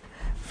hear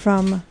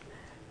from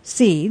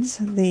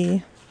SEEDS,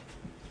 the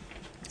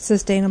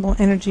Sustainable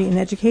Energy and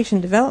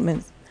Education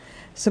Development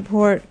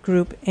Support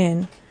Group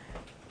in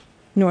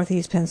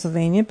Northeast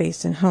Pennsylvania,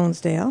 based in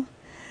Honesdale,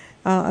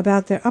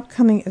 about their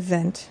upcoming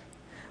event,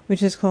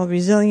 which is called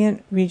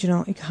Resilient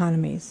Regional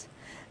Economies.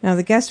 Now,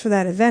 the guest for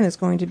that event is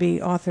going to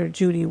be author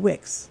Judy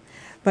Wicks,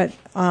 but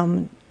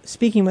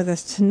speaking with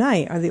us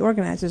tonight are the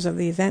organizers of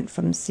the event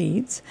from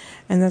SEEDS,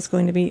 and that's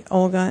going to be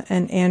Olga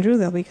and Andrew.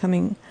 They'll be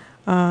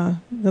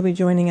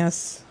joining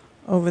us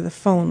over the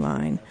phone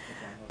line.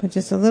 But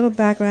just a little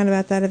background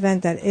about that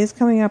event that is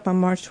coming up on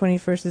March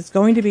 21st. It's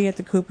going to be at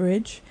the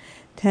Cooperage,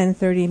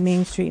 1030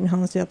 Main Street in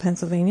Honesdale,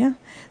 Pennsylvania.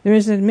 There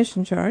is an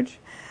admission charge,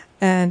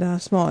 and a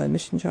small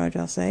admission charge,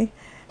 I'll say.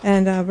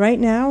 And right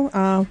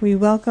now, we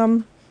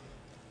welcome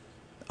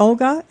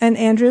Olga and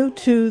Andrew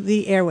to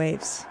the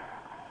airwaves.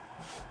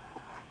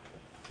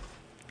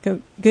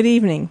 Good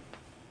evening.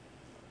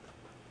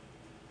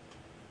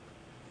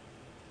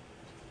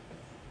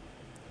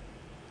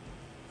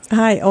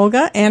 Hi,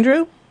 Olga,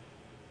 Andrew.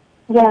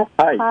 Yes.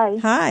 Hi.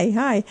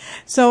 Hi.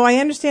 So I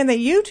understand that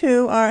you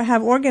two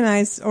have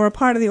organized or are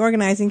part of the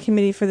organizing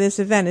committee for this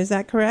event. Is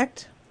that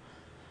correct?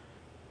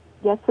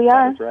 Yes, we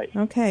are. That's right.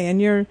 Okay,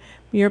 and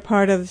you're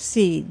part of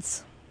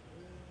SEEDS.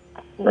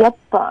 Yep.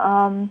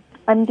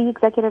 I'm the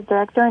executive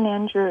director, and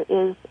Andrew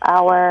is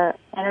our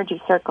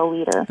energy circle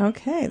leader.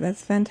 Okay,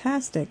 that's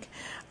fantastic.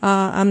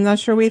 I'm not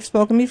sure we've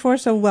spoken before,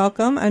 so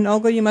welcome. And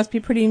Olga, you must be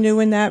pretty new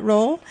in that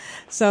role,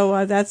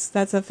 so that's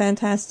a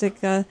fantastic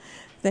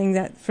thing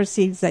that for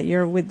SEEDS that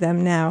you're with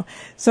them now.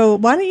 So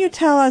why don't you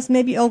tell us,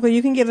 maybe Olga,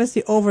 you can give us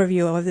the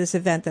overview of this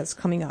event that's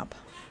coming up.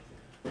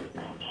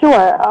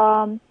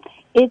 Sure.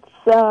 It's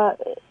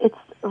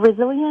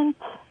Resilient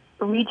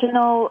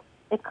Regional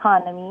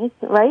Economies,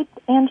 right,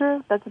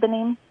 Andrew? That's the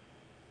name?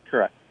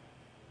 Correct.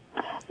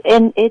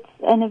 And it's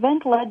an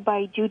event led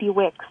by Judy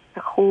Wicks,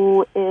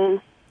 who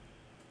is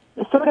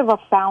sort of a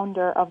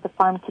founder of the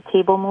Farm to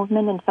Table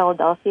movement in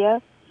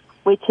Philadelphia,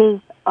 which is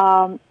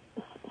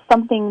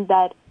something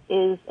that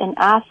is an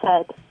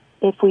asset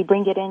if we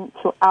bring it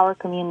into our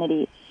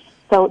community.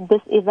 So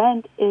this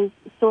event is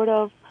sort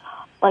of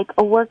like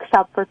a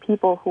workshop for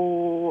people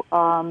who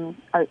are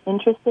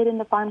interested in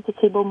the Farm to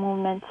Table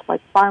movement,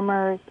 like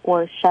farmers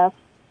or chefs,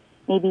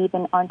 maybe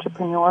even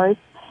entrepreneurs.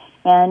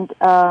 And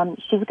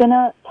she's going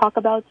to talk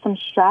about some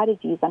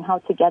strategies on how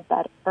to get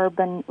that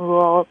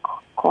urban-rural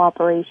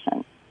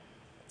cooperation.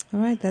 All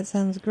right, that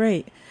sounds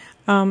great.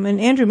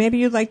 And Andrew, maybe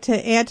you'd like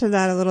to add to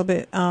that a little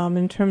bit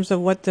in terms of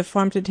what the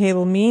Farm to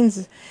Table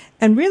means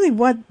and really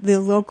what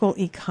the local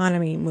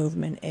economy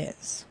movement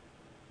is.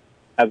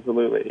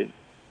 Absolutely.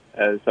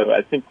 So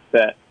I think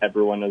that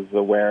everyone is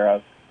aware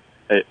of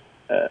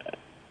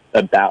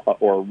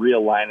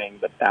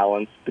realigning the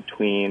balance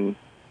between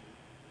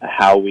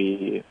how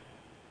we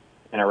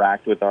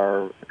interact with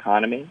our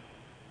economy,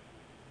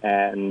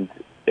 and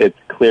it's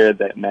clear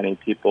that many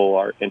people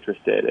are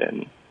interested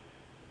in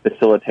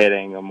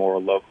facilitating a more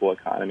local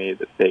economy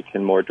that they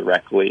can more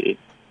directly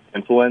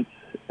influence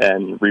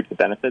and reap the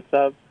benefits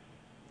of.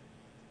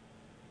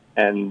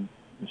 And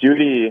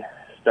Judy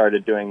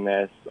started doing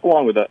this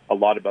along with a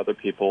lot of other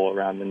people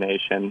around the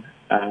nation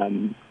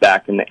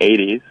back in the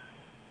 80s,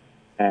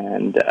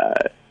 and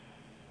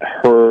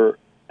her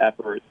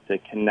efforts to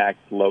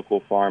connect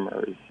local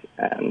farmers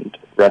and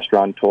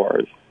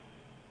restaurateurs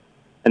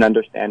and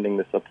understanding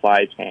the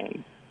supply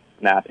chain,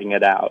 mapping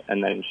it out,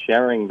 and then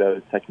sharing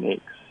those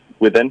techniques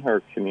within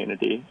her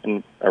community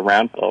and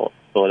around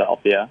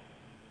Philadelphia,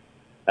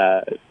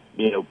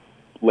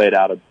 laid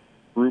out a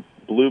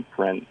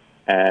blueprint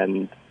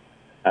and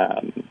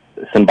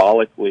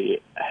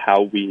symbolically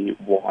how we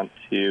want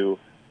to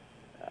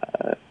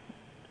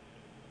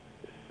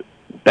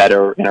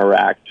better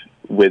interact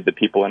with the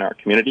people in our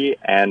community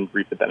and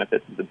reap the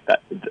benefits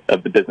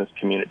of the business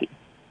community.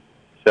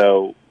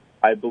 So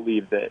I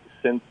believe that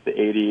since the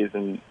 80s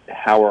and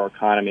how our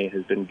economy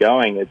has been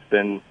going, it's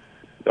been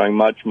going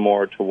much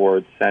more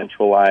towards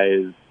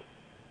centralized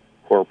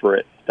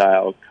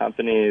corporate-style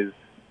companies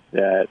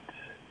that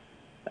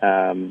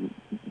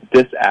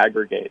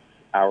disaggregates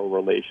our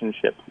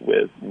relationship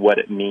with what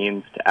it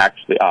means to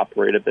actually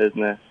operate a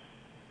business,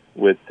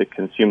 to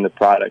consume the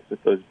products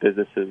that those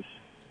businesses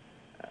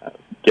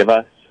give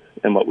us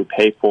and what we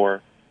pay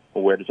for,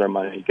 and where does our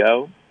money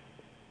go.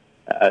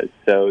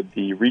 So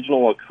the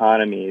regional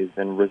economies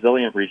and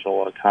resilient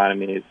regional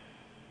economies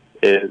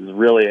is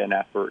really an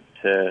effort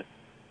to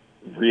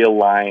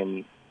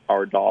realign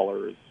our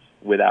dollars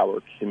with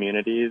our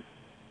communities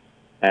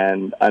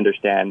and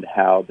understand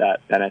how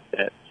that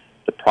benefits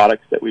the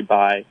products that we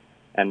buy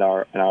and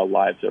our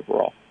lives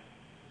overall.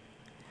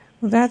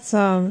 Well,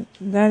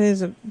 that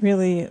is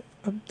really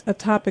a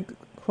topic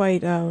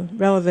quite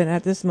relevant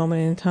at this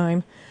moment in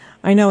time.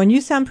 I know, and you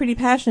sound pretty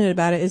passionate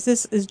about it.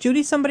 Is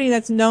Judy somebody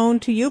that's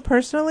known to you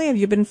personally? Have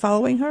you been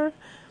following her?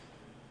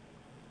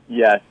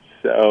 Yes.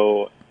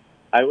 So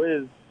I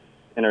was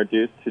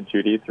introduced to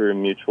Judy through a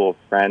mutual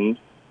friend,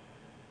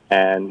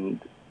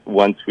 and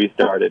once we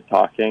started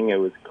talking, it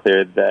was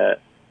clear that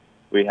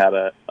we had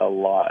a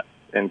lot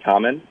in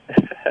common.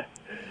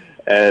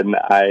 And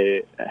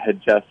I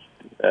had just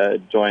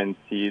joined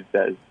Seeds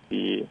as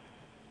the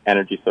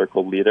Energy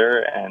Circle leader,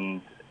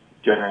 and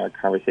during our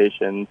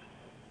conversations,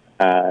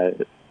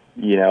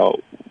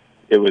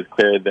 it was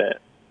clear that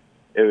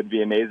it would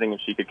be amazing if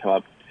she could come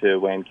up to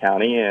Wayne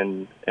County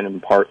and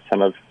impart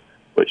some of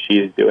what she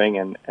is doing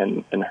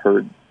and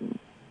her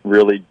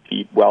really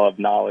deep well of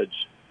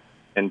knowledge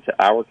into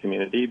our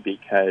community,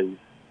 because,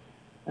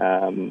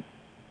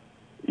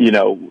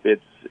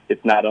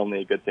 it's not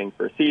only a good thing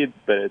for Seeds,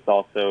 but it's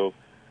also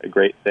a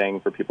great thing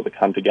for people to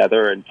come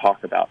together and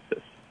talk about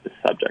this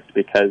subject,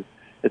 because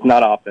it's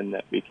not often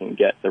that we can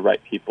get the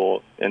right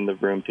people in the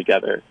room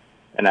together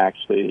and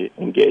actually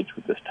engage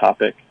with this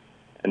topic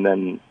and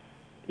then,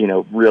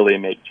 really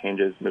make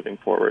changes moving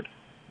forward.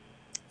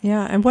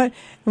 Yeah, and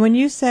when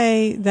you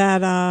say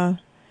that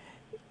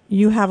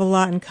you have a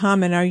lot in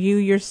common, are you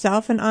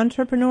yourself an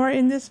entrepreneur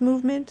in this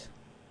movement?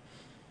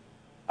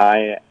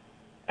 I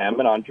am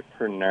an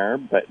entrepreneur,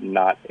 but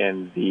not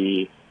in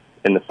the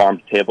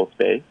farm-to-table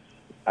space.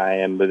 I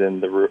am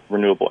within the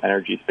renewable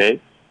energy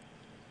space.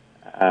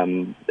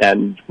 And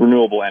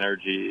renewable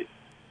energy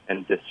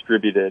and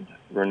distributed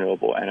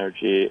renewable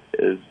energy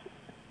is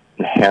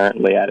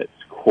inherently at its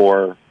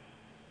core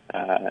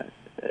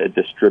a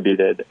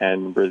distributed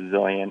and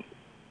resilient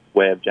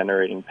way of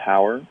generating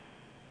power.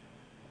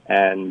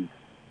 And,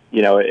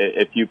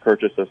 if you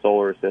purchase a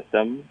solar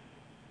system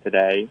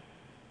today,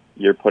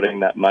 you're putting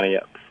that money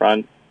up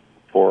front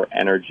for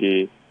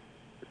energy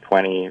for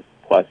 20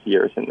 plus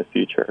years in the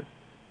future.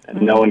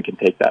 And no one can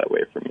take that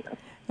away from you.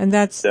 And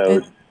that's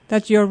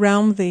your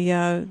realm,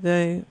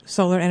 the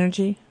solar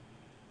energy?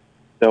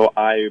 So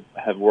I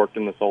have worked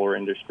in the solar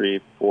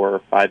industry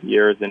for 5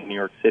 years in New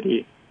York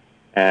City,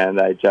 and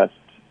I just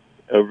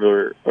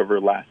over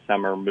last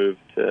summer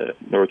moved to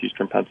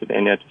northeastern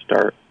Pennsylvania to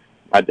start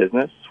my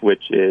business,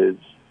 which is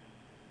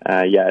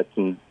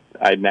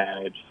I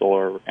manage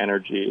solar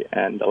energy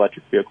and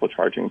electric vehicle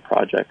charging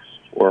projects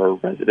for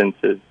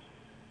residences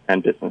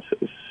and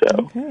businesses.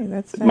 So okay,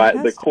 that's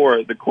fantastic.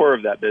 the core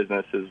of that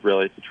business is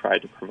really to try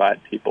to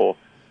provide people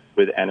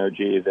with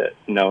energy that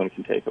no one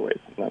can take away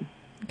from them.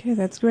 Okay,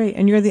 that's great.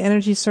 And you're the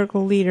Energy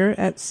Circle leader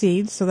at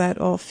Seeds, so that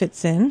all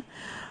fits in.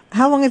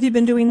 How long have you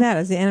been doing that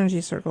as the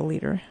Energy Circle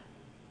leader?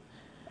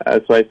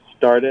 So I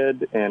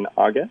started in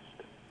August.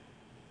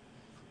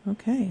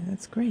 Okay,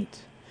 that's great.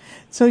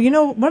 So,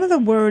 one of the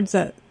words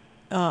that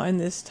in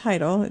this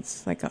title,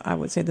 it's like I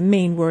would say the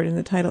main word in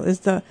the title is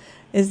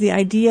the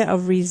idea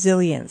of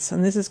resilience,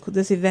 and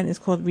this event is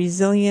called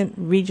Resilient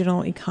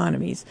Regional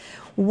Economies.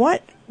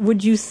 What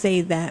would you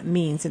say that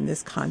means in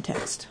this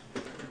context?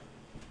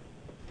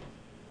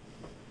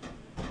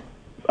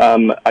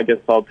 I guess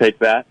I'll take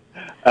that.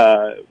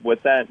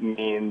 What that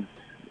means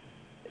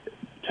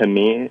to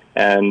me,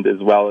 and as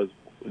well as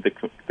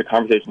the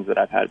conversations that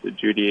I've had with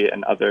Judy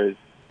and others,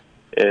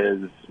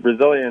 is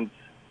resilience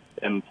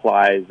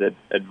implies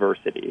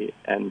adversity.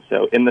 And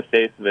so in the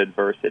face of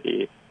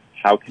adversity,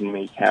 how can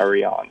we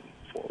carry on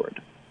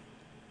forward?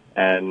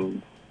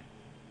 And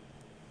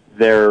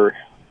there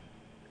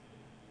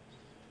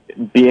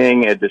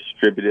being a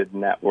distributed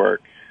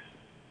network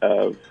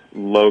of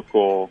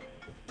local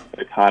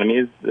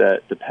economies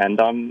that depend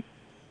on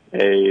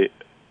a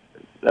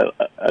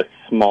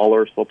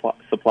smaller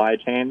supply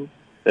chain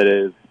that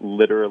is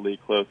literally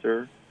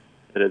closer,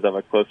 that is of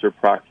a closer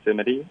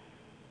proximity,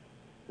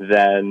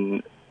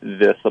 then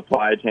the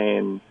supply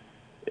chain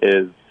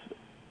is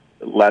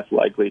less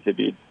likely to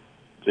be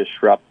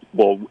disrupted.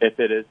 Well, if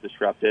it is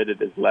disrupted,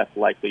 it is less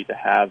likely to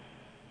have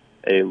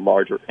a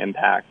larger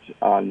impact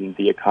on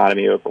the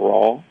economy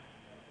overall.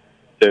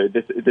 So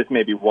this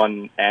may be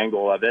one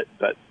angle of it,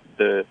 but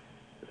the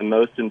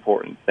most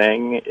important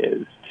thing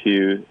is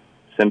to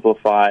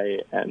simplify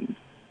and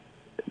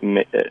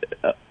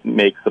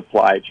make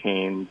supply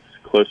chains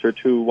closer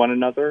to one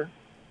another,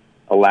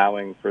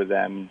 allowing for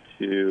them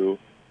to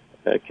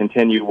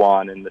continue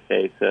on in the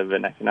face of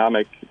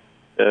economic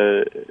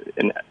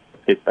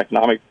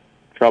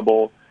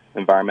trouble,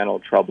 environmental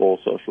trouble,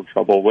 social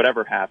trouble,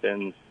 whatever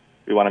happens.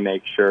 We want to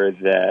make sure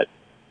that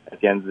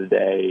at the end of the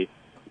day,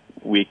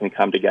 we can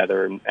come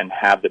together and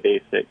have the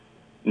basic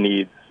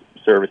needs,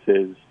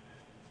 services,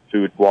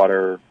 food,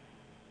 water,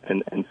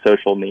 and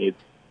social needs.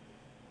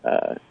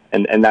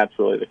 And that's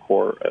really the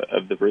core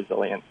of the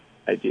resilient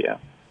idea.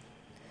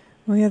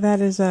 Well, yeah, that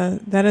is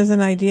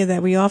an idea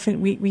that we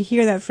often we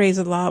hear that phrase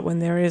a lot when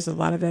there is a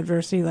lot of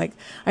adversity. Like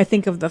I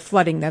think of the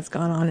flooding that's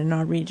gone on in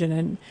our region,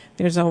 and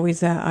there's always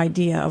that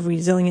idea of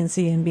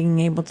resiliency and being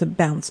able to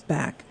bounce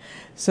back.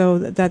 So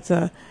that's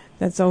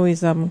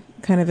always kind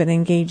of an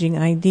engaging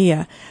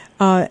idea.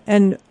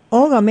 And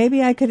Olga,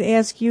 maybe I could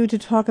ask you to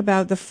talk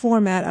about the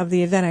format of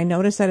the event. I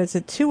noticed that it's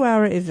a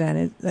 2-hour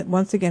event.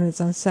 Once again, it's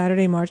on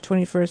Saturday, March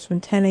 21st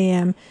from 10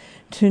 a.m.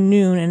 to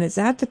noon, and it's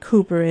at the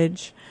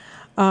Cooperage.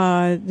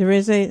 There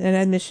is an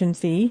admission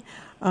fee,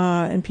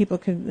 and people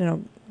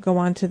can, go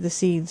onto the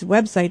Seeds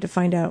website to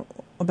find out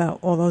about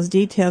all those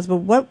details. But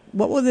what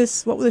will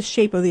the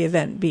shape of the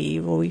event be?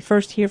 Will we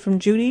first hear from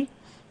Judy?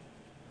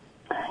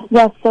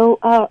 Yeah, so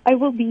I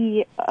will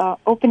be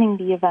opening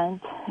the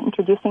event,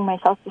 introducing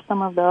myself to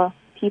some of the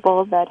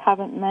people that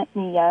haven't met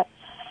me yet,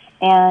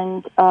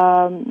 and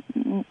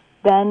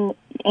then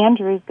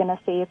Andrew is going to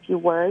say a few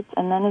words,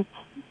 and then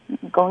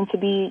it's going to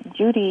be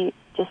Judy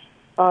just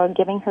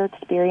giving her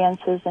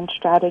experiences and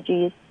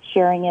strategies,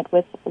 sharing it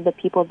with the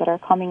people that are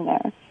coming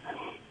there.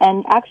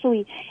 And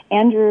actually,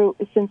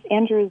 since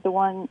Andrew is the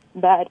one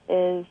that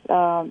is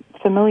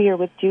familiar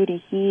with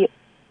Judy, he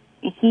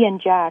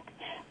and Jack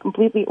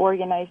completely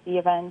organized the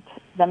event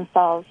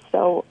themselves,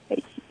 so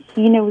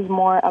he knows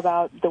more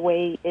about the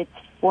way it's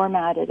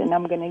formatted, and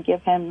I'm going to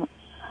give him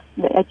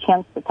a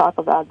chance to talk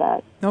about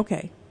that.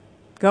 Okay.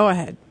 Go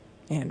ahead,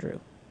 Andrew.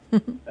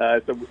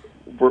 So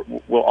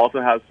we'll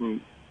also have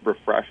some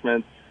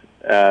refreshments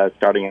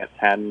starting at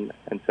 10,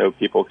 and so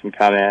people can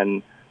come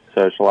in,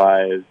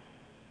 socialize,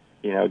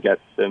 get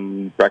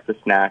some breakfast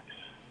snacks.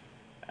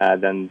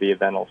 Then the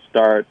event will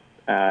start,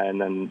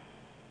 and then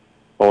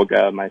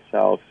Olga,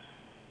 myself,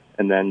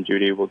 and then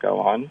Judy will go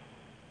on.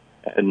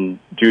 And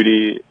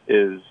Judy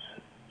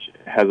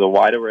has a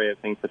wide array of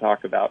things to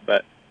talk about,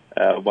 but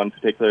one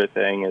particular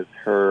thing is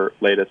her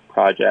latest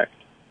project,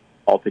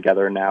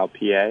 Altogether Now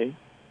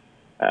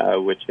PA,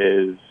 which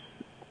is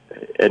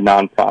a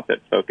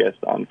nonprofit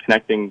focused on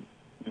connecting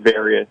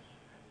various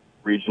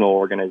regional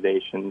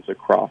organizations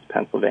across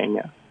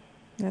Pennsylvania.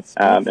 That's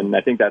and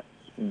I think that's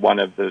one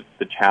of the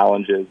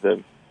challenges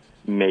of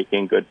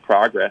making good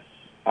progress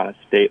on a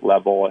state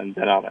level and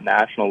then on a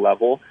national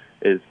level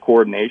is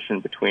coordination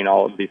between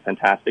all of these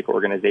fantastic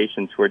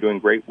organizations who are doing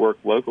great work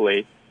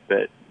locally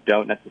but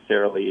don't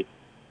necessarily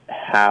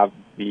have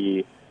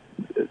the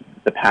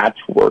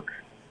patchwork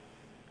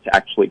to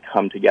actually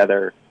come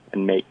together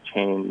and make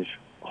change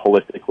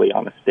holistically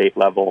on a state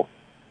level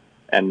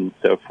and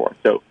so forth.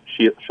 So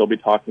she'll be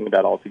talking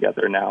about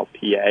Altogether Now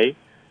PA,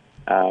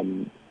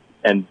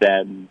 and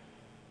then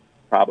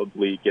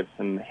probably give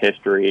some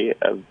history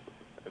of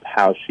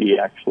how she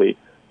actually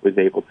was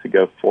able to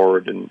go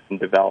forward and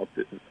develop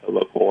a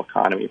local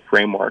economy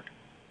framework.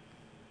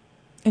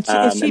 Is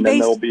she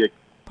based?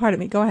 Pardon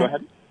me. Go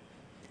ahead.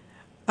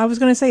 I was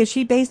going to say, is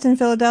she based in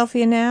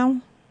Philadelphia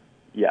now?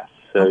 Yes.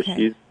 So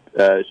okay.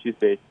 She's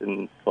based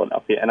in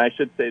Philadelphia, and I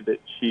should say that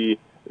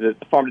the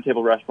farm to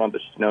table restaurant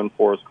that she's known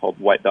for is called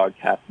White Dog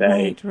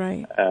Cafe.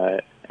 Right.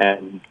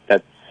 And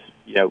that's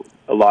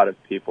a lot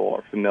of people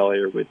are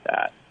familiar with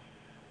that.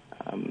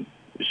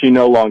 She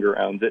no longer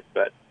owns it,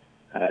 but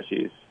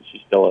she's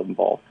still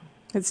involved.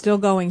 It's still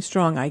going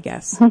strong, I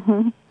guess.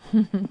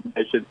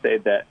 I should say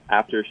that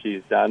after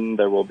she's done,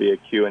 there will be a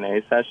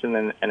Q&A session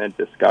and a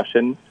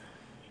discussion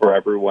for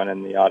everyone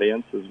in the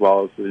audience, as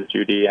well as with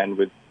Judy and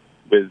with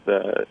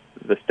the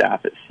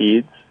staff at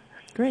Seeds.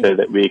 Great. So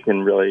that we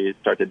can really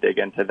start to dig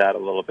into that a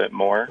little bit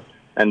more.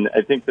 And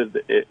I think that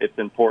it's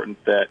important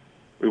that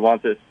we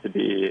want this to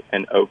be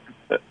an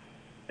open,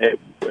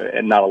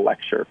 and not a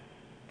lecture.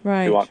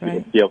 Right. We want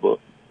people to be able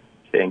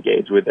to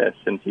engage with this,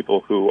 and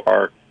people who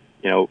are,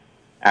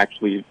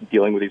 actually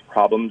dealing with these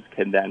problems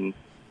can then,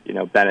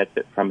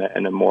 benefit from it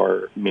in a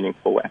more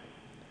meaningful way.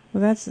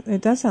 Well,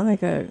 it does sound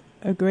like a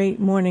great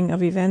morning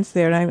of events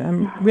there. And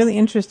I'm really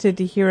interested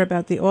to hear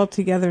about the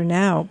Altogether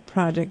Now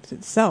project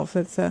itself.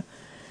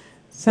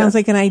 Sounds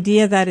like an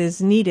idea that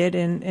is needed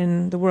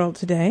in the world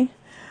today.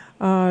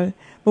 But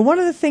one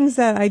of the things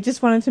that I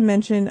just wanted to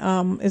mention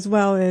as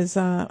well is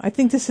I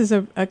think this is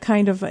a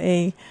kind of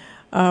a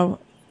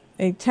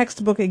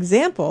textbook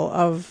example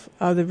of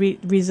the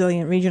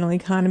resilient regional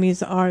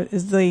economies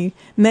is the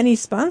many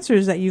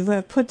sponsors that you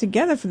have put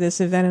together for this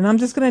event. And I'm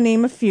just going to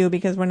name a few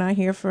because we're not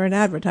here for an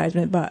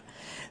advertisement. But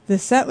the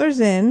Settlers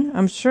Inn,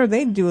 I'm sure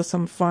they do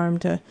some farm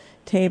to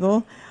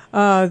table.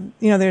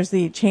 There's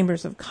the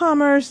Chambers of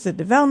Commerce, the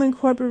Development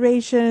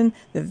Corporation,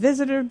 the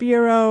Visitor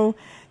Bureau,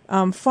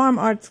 Farm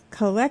Arts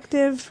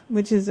Collective,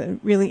 which is a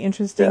really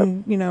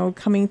interesting,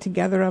 coming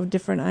together of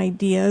different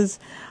ideas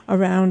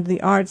around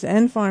the arts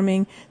and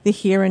farming. The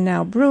Here and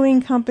Now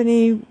Brewing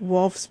Company,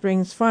 Wolf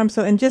Springs Farm,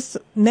 and just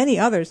many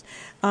others.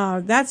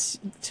 That's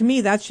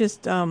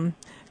just kind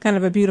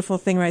of a beautiful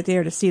thing right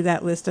there to see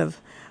that list of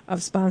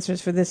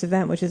sponsors for this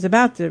event, which is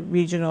about the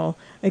regional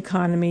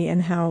economy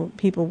and how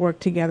people work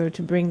together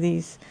to bring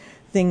these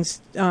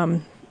things,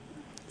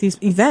 these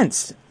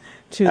events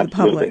to the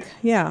public.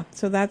 Yeah,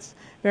 so that's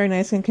very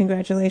nice, and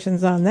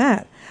congratulations on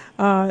that.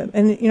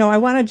 I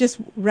want to just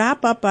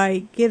wrap up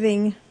by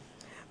giving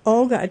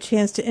Olga a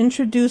chance to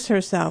introduce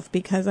herself,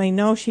 because I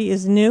know she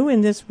is new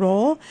in this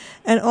role.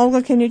 And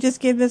Olga, can you just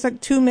give us a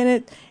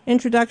 2-minute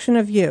introduction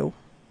of you?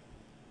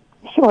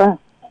 Sure.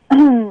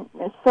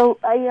 So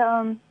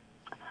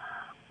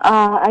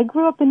I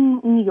grew up in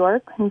New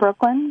York, in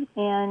Brooklyn,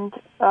 and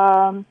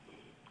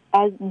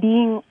as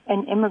being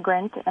an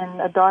immigrant and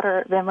a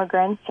daughter of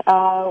immigrants,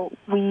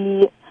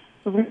 we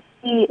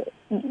really,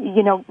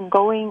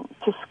 going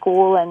to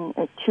school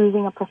and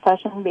choosing a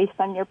profession based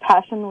on your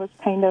passion was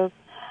kind of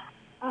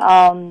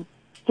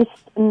just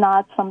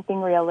not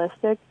something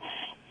realistic.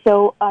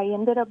 So I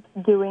ended up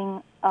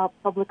doing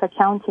public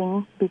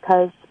accounting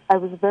because I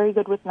was very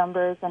good with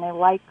numbers and I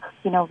like,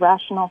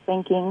 rational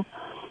thinking.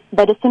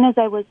 But as soon as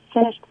I was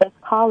finished with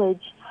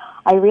college,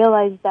 I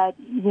realized that,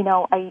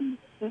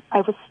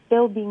 I was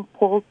still being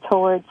pulled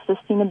towards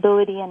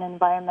sustainability and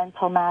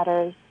environmental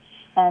matters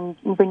and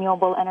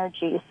renewable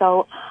energy.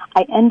 So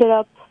I ended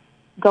up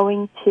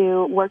going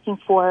to working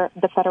for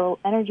the Federal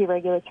Energy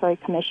Regulatory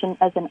Commission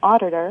as an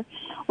auditor,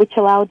 which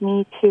allowed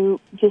me to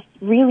just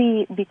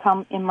really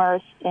become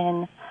immersed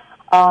in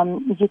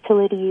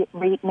utility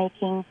rate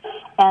making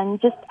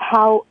and just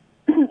how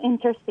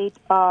interstate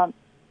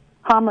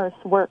commerce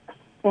works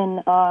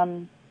in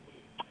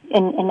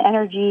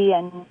energy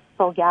and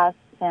natural gas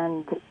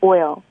and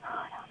oil.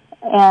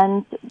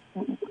 And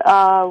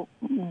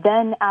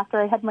then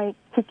after I had my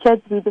 2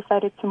 kids, we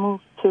decided to move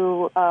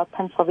to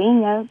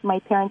Pennsylvania. My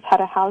parents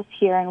had a house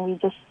here, and we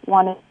just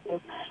wanted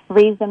to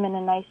raise them in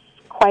a nice,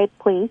 quiet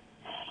place.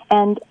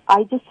 And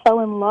I just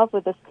fell in love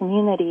with this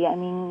community. I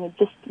mean,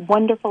 just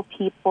wonderful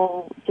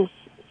people, just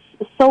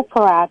so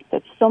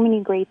proactive, so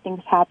many great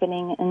things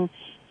happening, and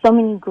so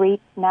many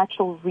great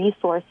natural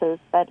resources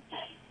that,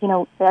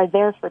 are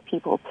there for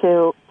people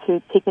to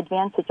take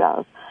advantage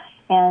of.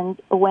 And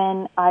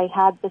when I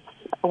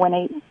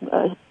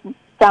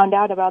found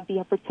out about the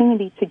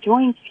opportunity to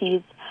join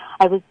FEES,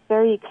 I was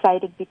very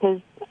excited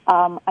because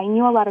I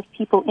knew a lot of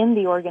people in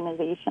the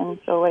organization,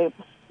 so I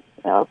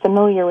was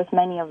familiar with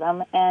many of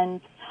them.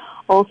 And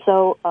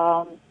also,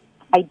 I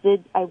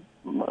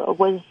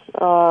was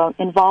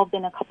involved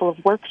in a couple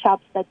of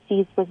workshops that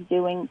FEES was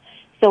doing.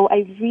 So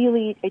I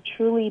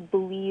truly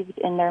believed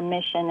in their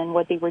mission and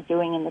what they were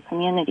doing in the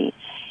community.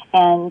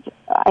 And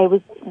I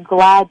was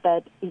glad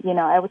that,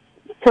 I was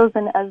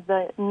chosen as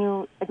the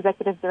new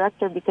executive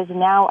director because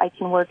now I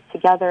can work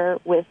together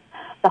with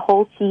the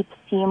whole FEES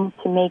team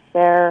to make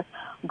their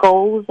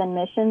goals and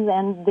missions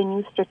and the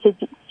new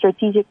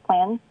strategic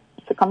plan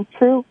to come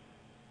true.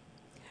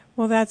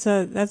 Well, that's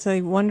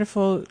a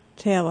wonderful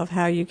tale of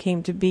how you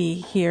came to be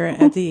here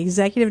at the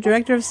executive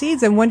director of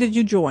SEEDS. And when did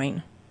you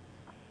join?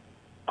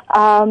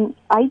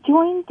 I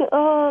joined,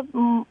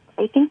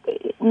 I think,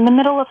 in the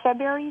middle of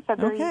February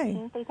okay.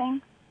 18th, I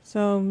think.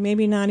 So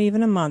maybe not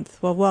even a month.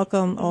 Well,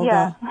 welcome,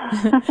 Olga.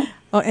 Yeah.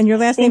 Oh, and your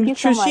last name is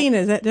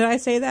Trushina. So did I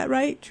say that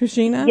right?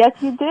 Trushina? Yes,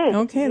 you did.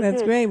 Okay,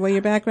 that's great. Well,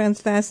 your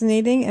background's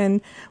fascinating, and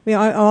we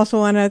also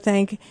want to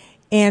thank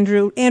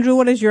Andrew. Andrew,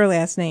 what is your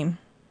last name?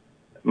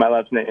 My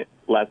last name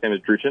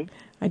is Druchin.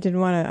 I didn't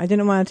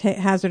want to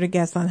hazard a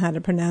guess on how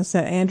to pronounce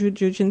that. Andrew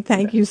Druchin,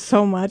 thank you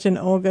so much, and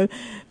Olga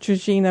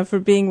Trushina for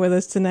being with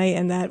us tonight.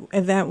 And that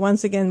event,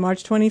 once again,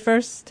 March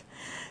 21st,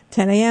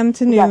 10 a.m.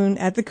 to noon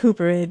at the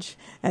Cooperage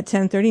at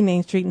 1030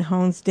 Main Street in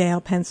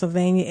Honesdale,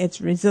 Pennsylvania.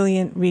 It's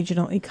Resilient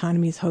Regional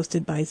Economies,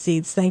 hosted by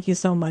SEEDS. Thank you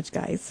so much,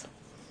 guys.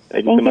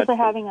 Thank you so much for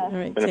having us. All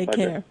right, take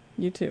care.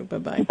 You too.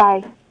 Bye-bye.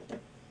 Bye.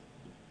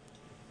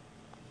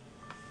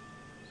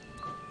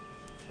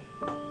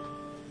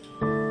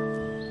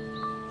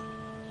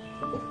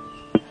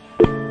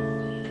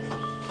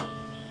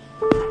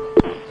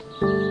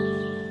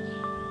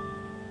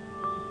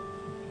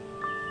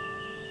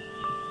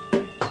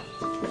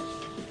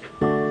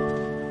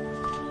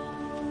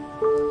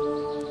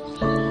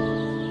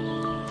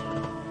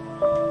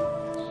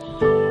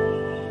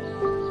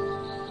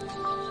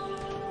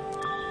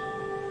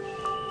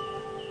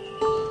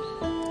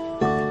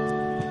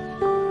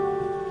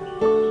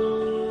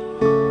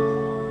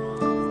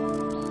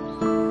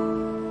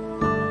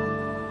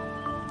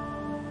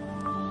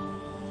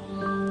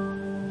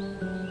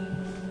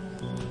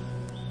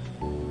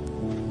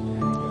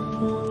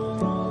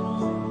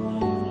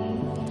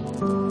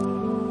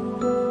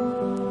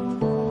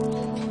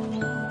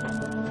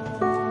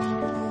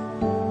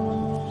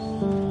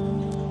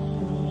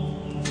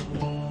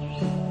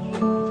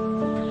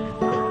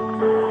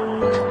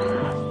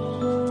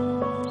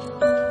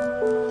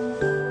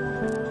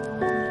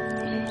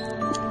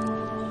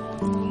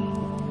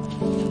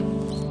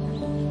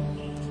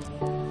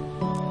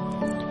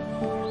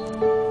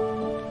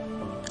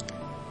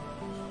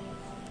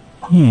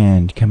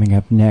 And coming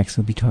up next,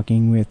 we'll be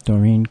talking with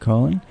Doreen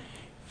Cullen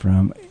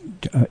to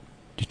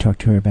talk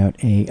to her about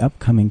a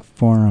upcoming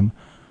forum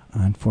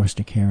on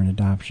foster care and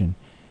adoption.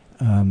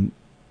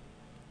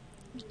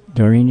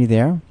 Doreen, you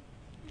there?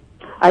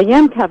 I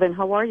am, Kevin.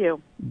 How are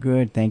you?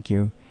 Good, thank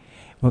you.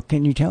 Well,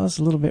 can you tell us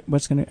a little bit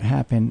what's going to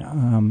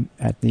happen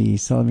at the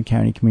Sullivan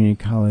County Community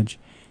College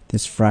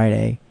this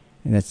Friday?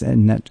 I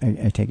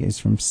take it is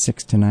from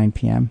 6 to 9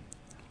 p.m.?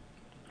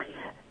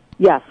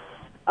 Yes.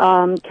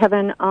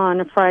 Kevin,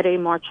 on Friday,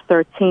 March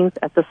 13th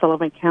at the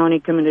Sullivan County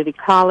Community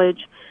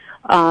College,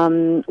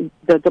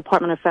 the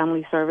Department of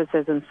Family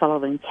Services in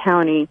Sullivan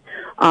County,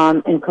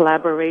 in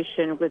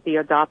collaboration with the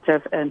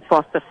Adoptive and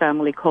Foster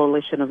Family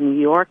Coalition of New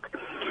York,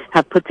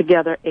 have put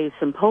together a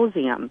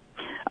symposium.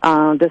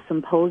 The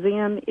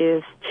symposium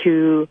is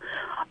to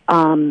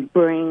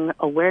bring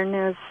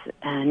awareness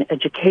and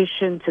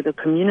education to the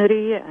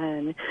community,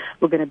 and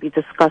we're going to be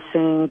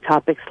discussing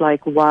topics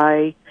like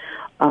why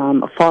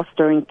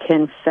fostering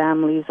kin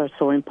families are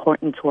so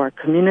important to our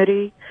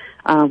community.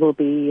 We'll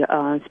be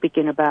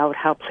speaking about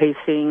how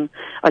placing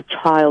a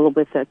child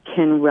with a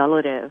kin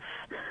relative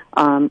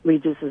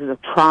reduces the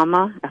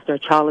trauma after a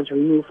child is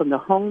removed from the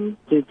home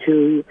due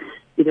to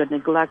either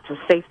neglect or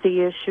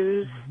safety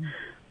issues.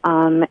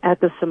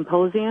 At the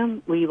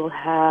symposium, we will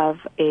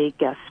have a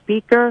guest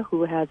speaker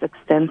who has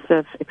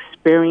extensive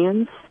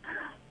experience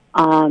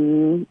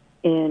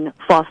in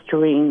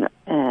fostering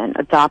and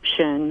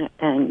adoption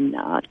and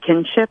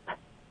kinship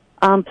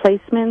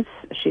placements.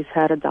 She's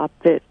had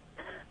adopted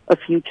a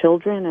few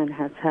children and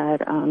has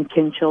had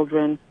kin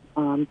children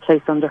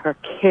placed under her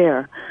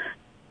care.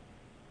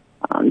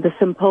 The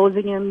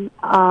symposium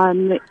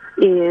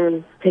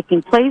is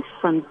taking place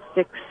from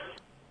 6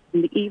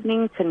 in the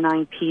evening to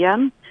 9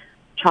 p.m.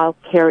 Child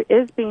care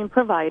is being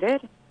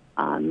provided,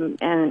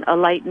 and a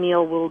light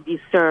meal will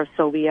be served.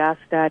 So we ask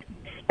that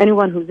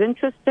anyone who's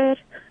interested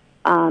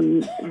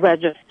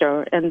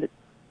register, and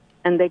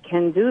they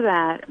can do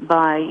that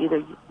by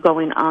either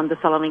going on the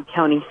Sullivan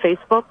County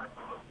Facebook.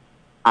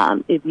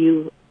 If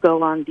you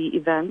go on the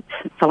event,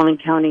 Sullivan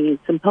County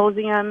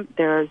Symposium,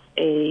 there's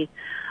a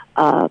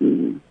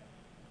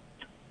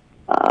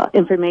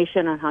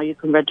information on how you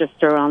can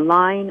register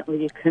online, or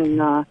you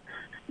can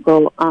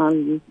go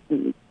on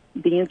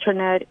the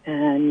internet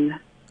and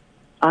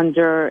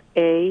under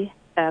AFFCNY,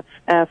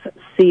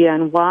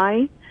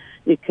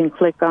 you can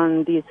click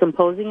on the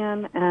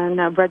symposium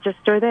and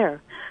register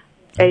there.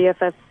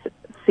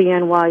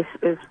 AFFCNY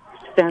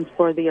stands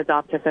for the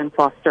Adoptive and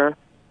Foster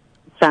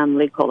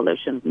Family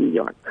Coalition of New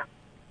York.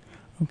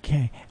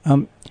 Okay.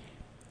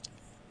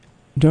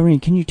 Doreen,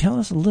 can you tell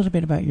us a little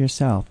bit about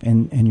yourself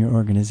and your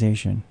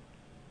organization?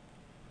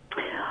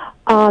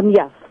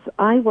 Yes.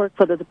 I work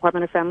for the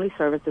Department of Family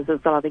Services in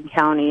Sullivan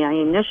County. I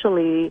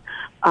initially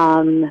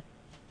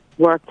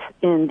worked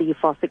in the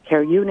foster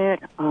care unit,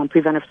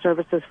 preventive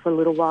services for a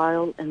little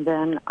while, and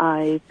then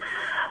I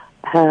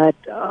had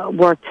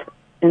worked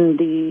in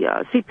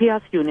the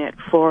CPS unit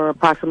for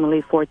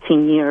approximately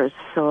 14 years.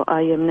 So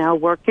I am now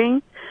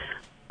working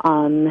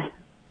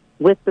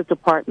with the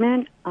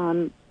department,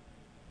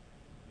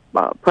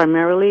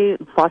 primarily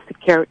foster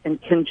care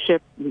and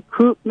kinship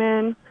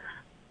recruitment,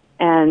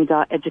 and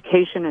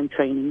education and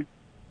training.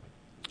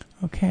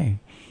 Okay.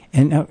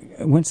 And now,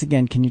 once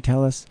again, can you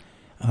tell us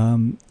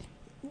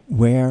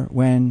where,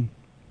 when,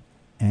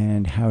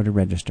 and how to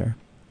register?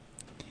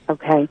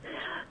 Okay.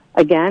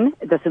 Again,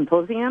 the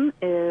symposium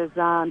is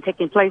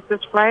taking place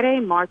this Friday,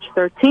 March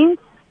 13th.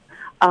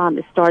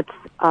 It starts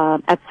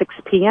at 6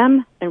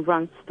 p.m. and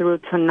runs through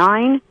to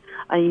 9.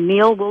 A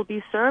meal will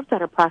be served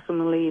at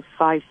approximately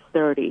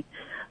 5:30.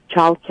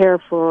 Child care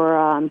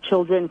for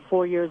children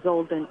 4 years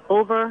old and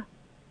over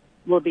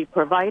will be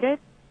provided.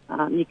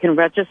 You can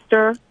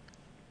register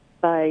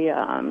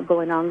by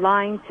going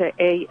online to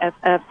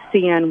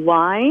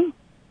AFFCNY,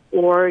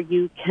 or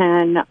you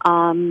can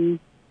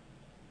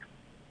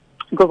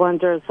go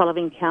under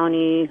Sullivan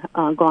County,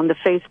 go on the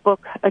Facebook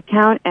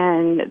account,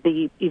 and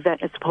the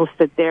event is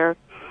posted there,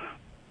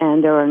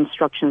 and there are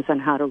instructions on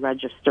how to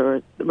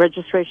register. The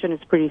registration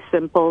is pretty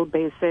simple,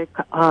 basic,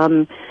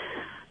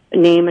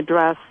 name,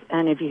 address,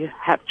 and if you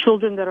have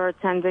children that are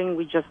attending,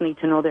 we just need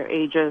to know their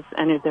ages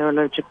and if they're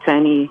allergic to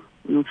any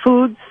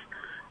foods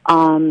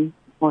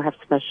or have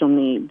special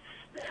needs.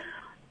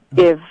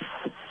 If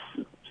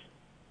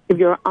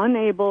you're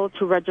unable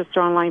to register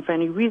online for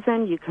any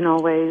reason, you can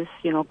always,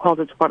 call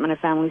the Department of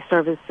Family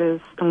Services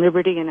in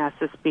Liberty and ask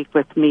to speak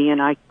with me,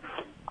 and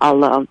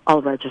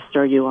I'll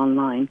register you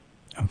online.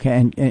 Okay,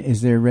 and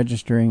is there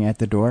registering at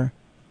the door?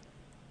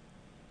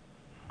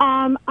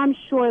 I'm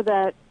sure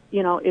that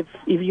if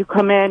you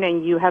come in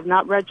and you have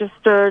not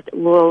registered,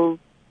 we'll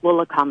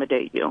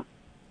accommodate you.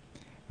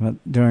 Well,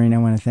 Doreen, I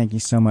want to thank you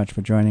so much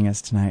for joining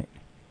us tonight.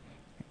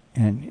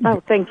 And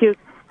thank you.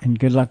 And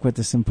good luck with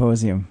the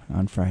symposium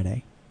on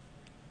Friday.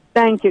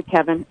 Thank you,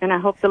 Kevin. And I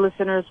hope the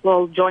listeners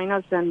will join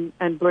us and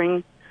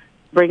bring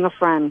a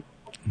friend.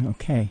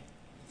 Okay.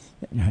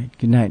 All right.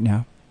 Good night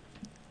now.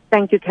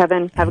 Thank you,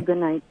 Kevin. Have a good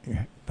night.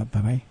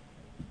 Bye-bye.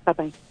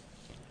 Bye-bye.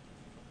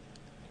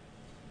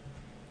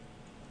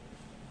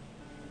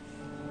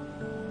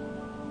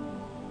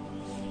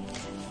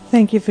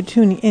 Thank you for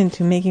tuning in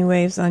to Making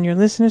Waves on your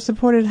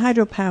listener-supported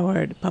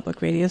hydro-powered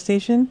public radio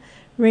station,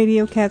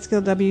 Radio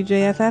Catskill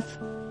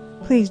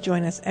WJFF. Please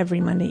join us every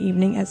Monday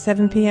evening at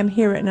 7 p.m.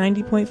 here at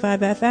 90.5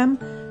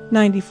 FM,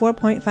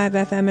 94.5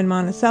 FM in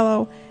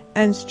Monticello,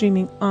 and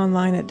streaming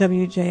online at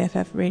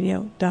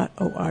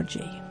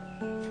wjffradio.org.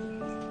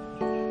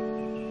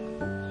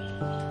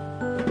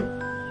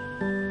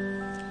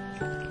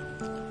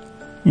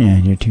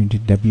 And you're tuned to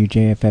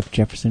WJFF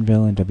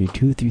Jeffersonville and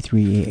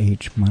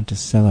W233AH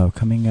Monticello.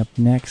 Coming up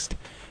next,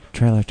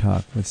 Trailer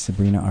Talk with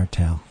Sabrina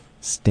Artel.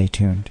 Stay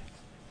tuned.